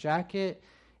put on a jacket.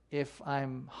 If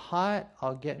I'm hot,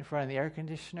 I'll get in front of the air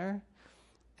conditioner.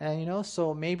 And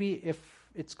so maybe if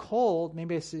it's cold,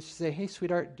 maybe I say, hey,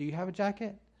 sweetheart, do you have a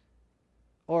jacket?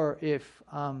 Or if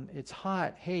it's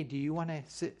hot, hey, do you want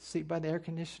to sleep by the air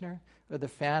conditioner or the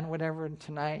fan, whatever,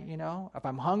 tonight, If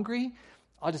I'm hungry,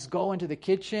 I'll just go into the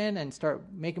kitchen and start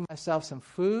making myself some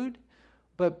food.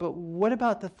 But what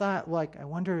about the thought, like, I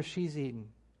wonder if she's eating?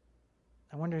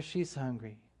 I wonder if she's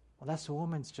hungry. Well, that's a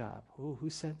woman's job. Ooh,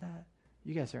 who said that?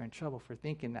 You guys are in trouble for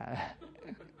thinking that.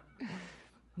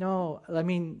 No, I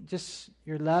mean, just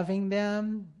you're loving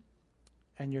them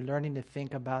and you're learning to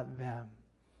think about them.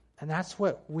 And that's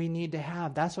what we need to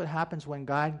have. That's what happens when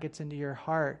God gets into your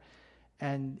heart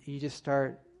and you just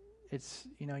start,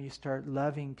 you start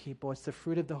loving people. It's the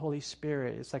fruit of the Holy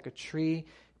Spirit. It's like a tree.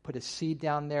 Put a seed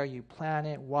down there, you plant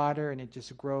it, water, and it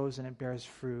just grows and it bears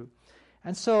fruit.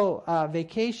 And so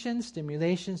vacations,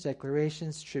 stimulations,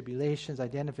 declarations, tribulations,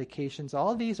 identifications,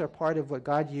 all these are part of what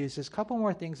God uses. A couple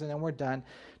more things and then we're done.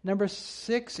 Number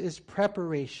 6 is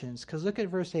preparations, because look at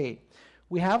verse 8.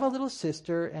 We have a little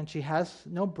sister and she has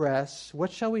no breasts.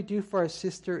 What shall we do for our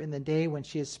sister in the day when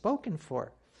she is spoken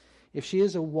for? If she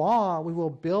is a wall, we will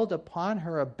build upon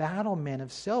her a battlement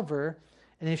of silver.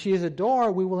 And if she is a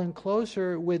door, we will enclose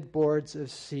her with boards of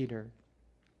cedar.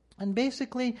 And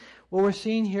basically, what we're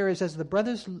seeing here is as the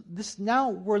brothers,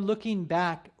 now we're looking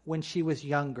back when she was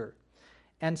younger.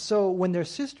 And so when their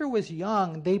sister was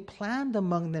young, they planned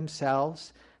among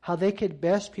themselves how they could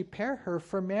best prepare her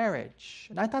for marriage.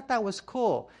 And I thought that was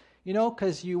cool,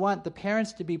 because you want the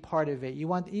parents to be part of it. You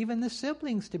want even the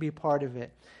siblings to be part of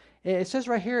it. It says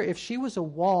right here, if she was a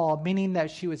wall, meaning that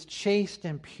she was chaste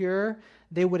and pure,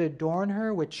 they would adorn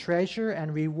her with treasure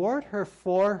and reward her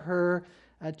for her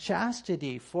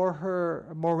chastity, for her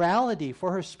morality,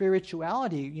 for her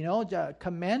spirituality,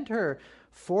 commend her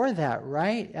for that,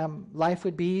 right? Life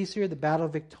would be easier, the battle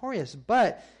victorious.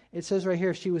 But it says right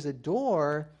here, she was a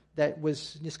door that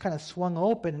was just kind of swung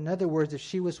open. In other words, if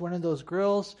she was one of those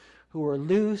girls who were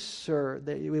loose or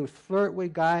that we would flirt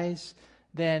with guys,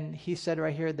 then he said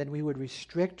right here, then we would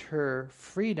restrict her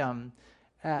freedom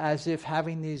as if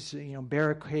having these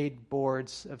barricade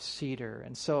boards of cedar.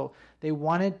 And so they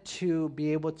wanted to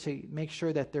be able to make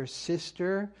sure that their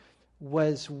sister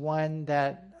was one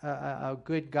that a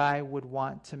good guy would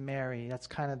want to marry. That's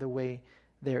kind of the way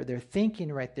they're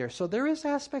thinking right there. So there is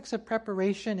aspects of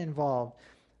preparation involved.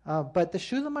 But the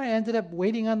Shulamite ended up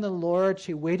waiting on the Lord.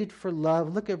 She waited for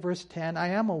love. Look at verse 10. I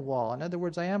am a wall. In other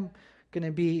words, I am going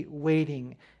to be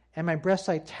waiting. And my breasts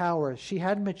like towers. She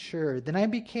had matured. Then I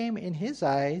became in his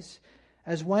eyes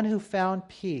as one who found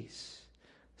peace.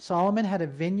 Solomon had a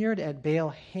vineyard at Baal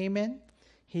Haman.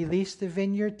 He leased the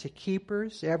vineyard to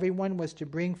keepers. Everyone was to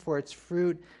bring for its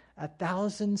fruit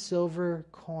 1,000 silver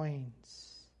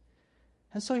coins.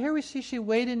 And so here we see she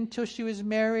waited until she was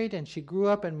married and she grew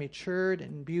up and matured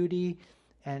in beauty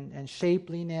and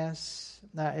shapeliness.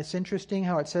 It's interesting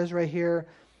how it says right here,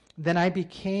 then I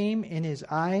became in his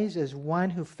eyes as one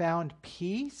who found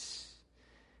peace.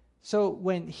 So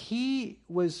when he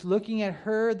was looking at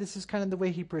her, this is kind of the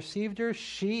way he perceived her.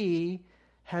 She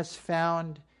has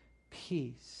found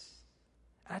peace.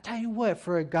 I tell you what,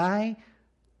 for a guy,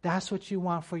 that's what you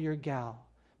want for your gal.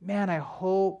 Man, I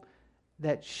hope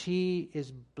that she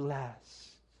is blessed.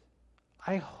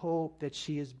 I hope that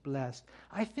she is blessed.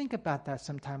 I think about that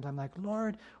sometimes. I'm like,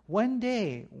 Lord, one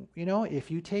day, if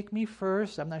you take me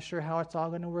first, I'm not sure how it's all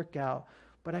going to work out,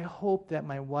 but I hope that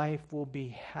my wife will be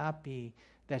happy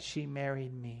that she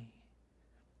married me.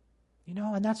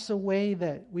 And that's the way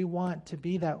that we want to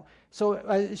be that.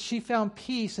 So she found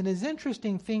peace, and it's an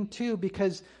interesting thing too,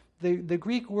 because the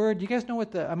Greek word, do you guys know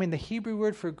what the Hebrew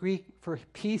word for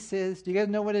peace is? Do you guys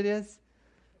know what it is?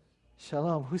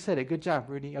 Shalom. Who said it? Good job,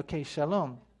 Rudy. Okay,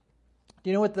 shalom. Do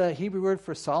you know what the Hebrew word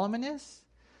for Solomon is?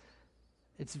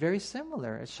 It's very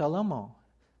similar. It's shalomo.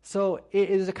 So it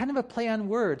is a kind of a play on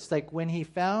words. Like when she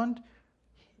found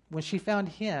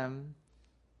him,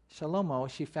 shalomo,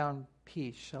 she found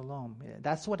peace, shalom.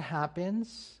 That's what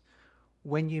happens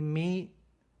when you meet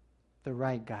the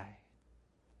right guy.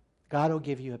 God will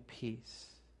give you a peace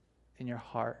in your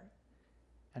heart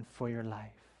and for your life.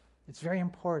 It's very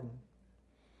important.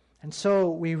 And so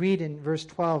we read in verse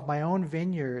 12, my own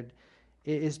vineyard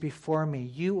is before me.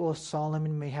 You, O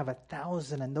Solomon, may have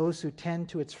 1,000, and those who tend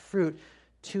to its fruit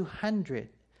 200.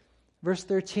 Verse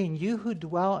 13, you who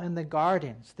dwell in the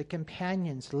gardens, the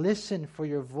companions, listen for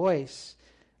your voice.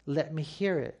 Let me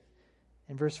hear it.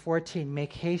 In verse 14,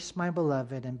 make haste, my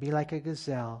beloved, and be like a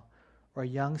gazelle or a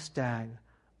young stag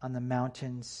on the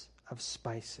mountains of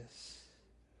spices.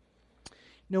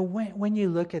 When you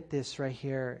look at this right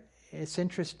here, it's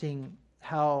interesting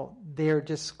how they're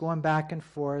just going back and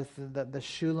forth, the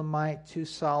Shulamite to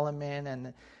Solomon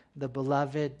and the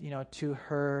beloved, to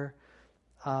her.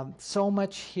 So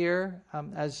much here.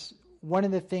 As one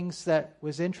of the things that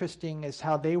was interesting is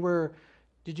how they were,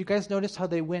 did you guys notice how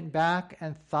they went back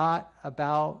and thought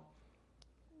about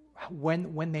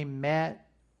when they met,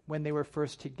 when they were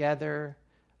first together,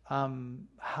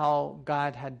 how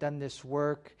God had done this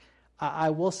work?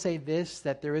 I will say this,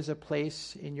 that there is a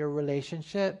place in your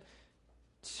relationship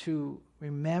to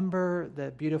remember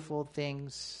the beautiful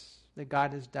things that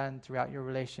God has done throughout your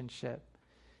relationship.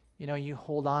 You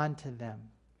hold on to them.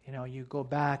 You go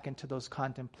back into those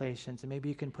contemplations, and maybe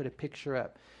you can put a picture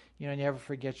up. You never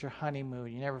forget your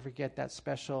honeymoon. You never forget that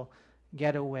special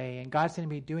getaway. And God's going to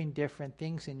be doing different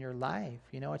things in your life.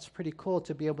 It's pretty cool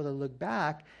to be able to look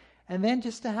back And then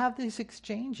just to have these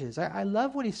exchanges. I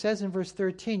love what he says in verse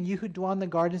 13. You who dwell in the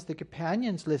gardens, the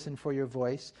companions listen for your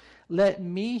voice. Let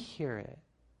me hear it.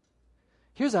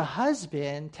 Here's a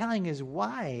husband telling his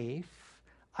wife,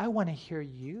 I want to hear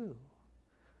you.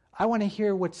 I want to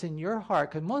hear what's in your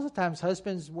heart. Because most of the times,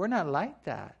 husbands, we're not like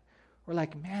that. We're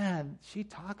like, man, she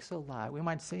talks a lot. We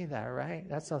might say that, right?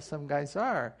 That's how some guys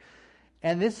are.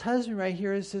 And this husband right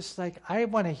here is just like, I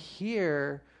want to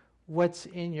hear what's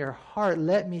in your heart.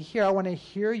 Let me hear. I want to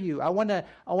hear you. I want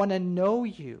to know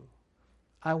you.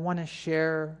 I want to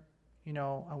share,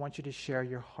 I want you to share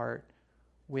your heart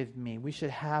with me. We should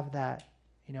have that,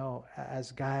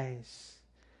 as guys.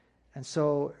 And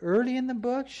so early in the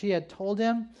book, she had told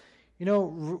him,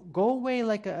 go away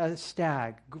like a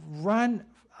stag. Run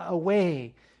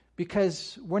away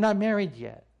because we're not married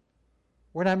yet.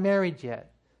 We're not married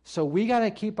yet. So we got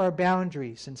to keep our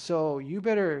boundaries. And so you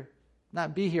better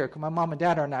not be here because my mom and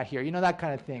dad are not here. That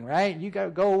kind of thing, right? You got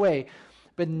to go away.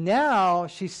 But now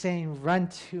she's saying, run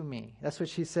to me. That's what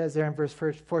she says there in verse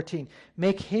 14.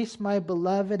 Make haste, my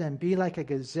beloved, and be like a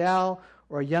gazelle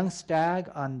or a young stag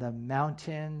on the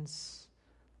mountains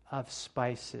of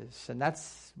spices. And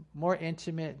that's more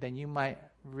intimate than you might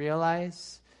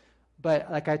realize.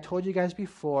 But like I told you guys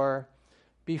before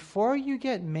you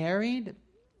get married,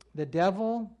 the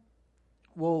devil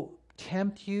will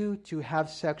tempt you to have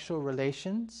sexual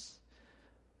relations,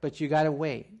 but you got to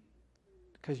wait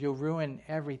because you'll ruin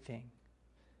everything.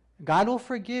 God will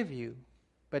forgive you,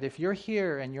 but if you're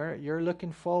here and you're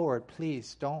looking forward,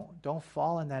 please don't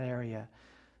fall in that area.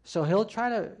 So he'll try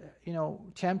to,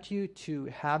 tempt you to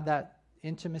have that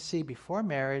intimacy before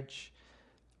marriage,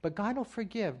 but God will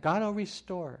forgive. God will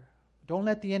restore. Don't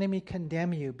let the enemy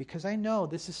condemn you, because I know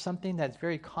this is something that's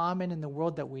very common in the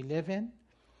world that we live in.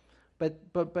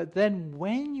 But then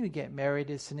when you get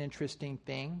married, it's an interesting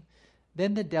thing.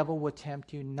 Then the devil will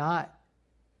tempt you not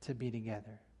to be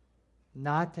together,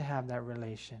 not to have that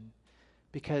relation,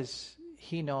 because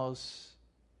he knows,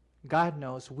 God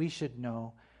knows, we should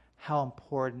know how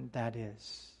important that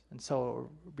is. And so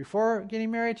before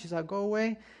getting married, she's like, go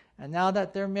away. And now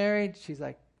that they're married, she's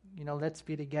like, let's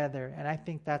be together. And I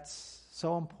think that's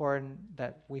so important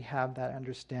that we have that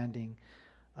understanding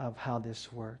of how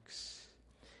this works.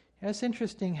 It's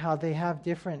interesting how they have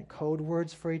different code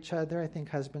words for each other. I think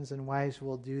husbands and wives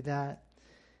will do that.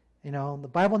 The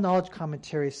Bible Knowledge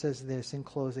Commentary says this in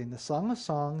closing. The Song of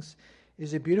Songs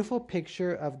is a beautiful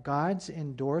picture of God's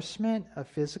endorsement of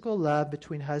physical love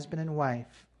between husband and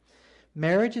wife.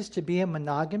 Marriage is to be a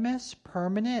monogamous,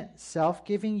 permanent,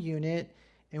 self-giving unit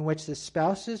in which the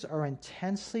spouses are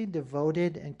intensely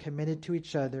devoted and committed to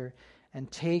each other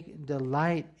and take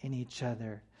delight in each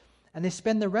other. And they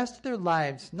spend the rest of their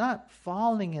lives not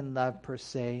falling in love per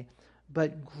se,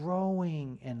 but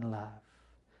growing in love.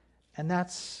 And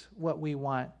that's what we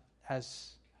want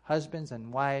as husbands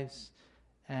and wives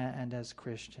and as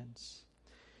Christians.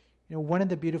 One of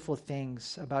the beautiful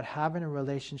things about having a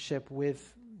relationship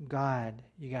with God,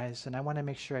 you guys, and I want to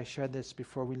make sure I share this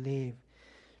before we leave,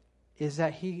 is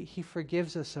that He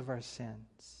forgives us of our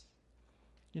sins.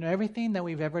 Everything that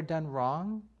we've ever done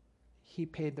wrong, He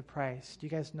paid the price. Do you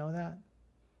guys know that?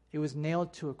 It was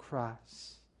nailed to a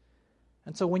cross.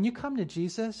 And so when you come to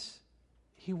Jesus,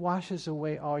 He washes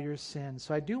away all your sins.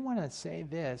 So I do want to say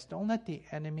this. Don't let the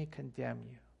enemy condemn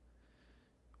you.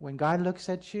 When God looks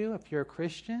at you, if you're a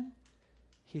Christian,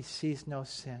 He sees no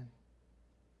sin.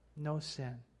 No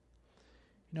sin.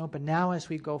 But now as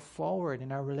we go forward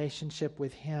in our relationship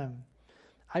with Him,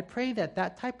 I pray that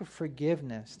that type of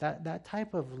forgiveness, that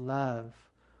type of love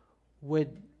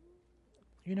would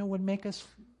make us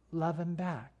love Him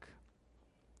back.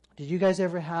 Did you guys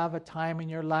ever have a time in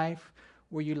your life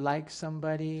where you liked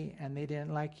somebody and they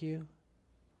didn't like you?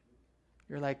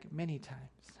 You're like, many times.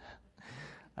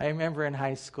 I remember in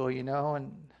high school,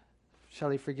 and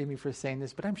Shelley, forgive me for saying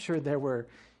this, but I'm sure there were,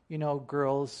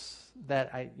 girls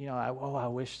that I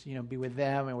wish, be with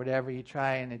them and whatever you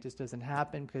try, and it just doesn't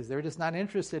happen because they're just not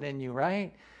interested in you,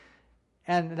 right?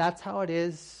 And that's how it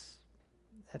is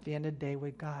at the end of the day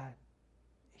with God.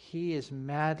 He is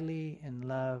madly in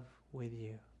love with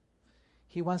you.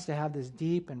 He wants to have this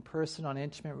deep and personal and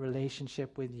intimate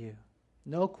relationship with you.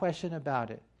 No question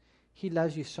about it. He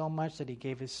loves you so much that He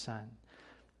gave His Son.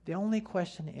 The only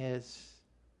question is,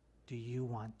 do you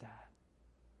want that?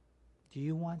 Do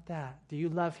you want that? Do you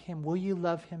love Him? Will you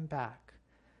love Him back?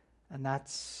 And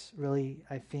that's really,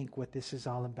 I think, what this is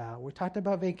all about. We're talking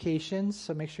about vacations,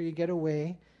 so make sure you get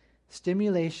away.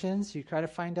 Stimulations, you try to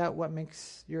find out what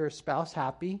makes your spouse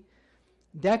happy.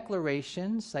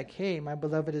 Declarations, like, hey, my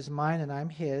beloved is mine and I'm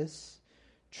his.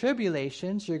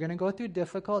 Tribulations, you're going to go through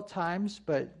difficult times,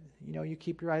 but you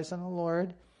keep your eyes on the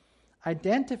Lord.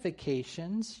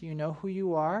 Identifications, you know who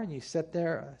you are, and you set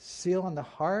there a seal on the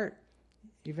heart,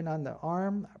 even on the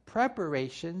arm.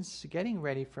 Preparations, getting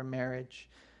ready for marriage.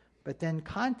 But then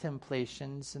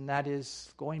contemplations, and that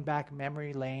is going back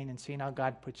memory lane and seeing how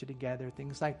God put you together,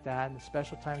 things like that, and the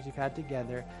special times you've had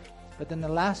together. But then the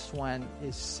last one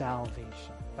is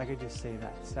salvation. If I could just say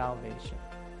that, salvation.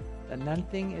 That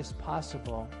nothing is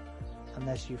possible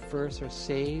unless you first are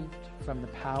saved from the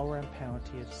power and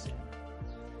penalty of sin.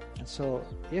 And so,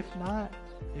 if not,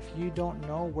 if you don't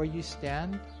know where you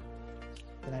stand,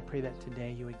 then I pray that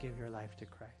today you would give your life to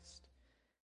Christ.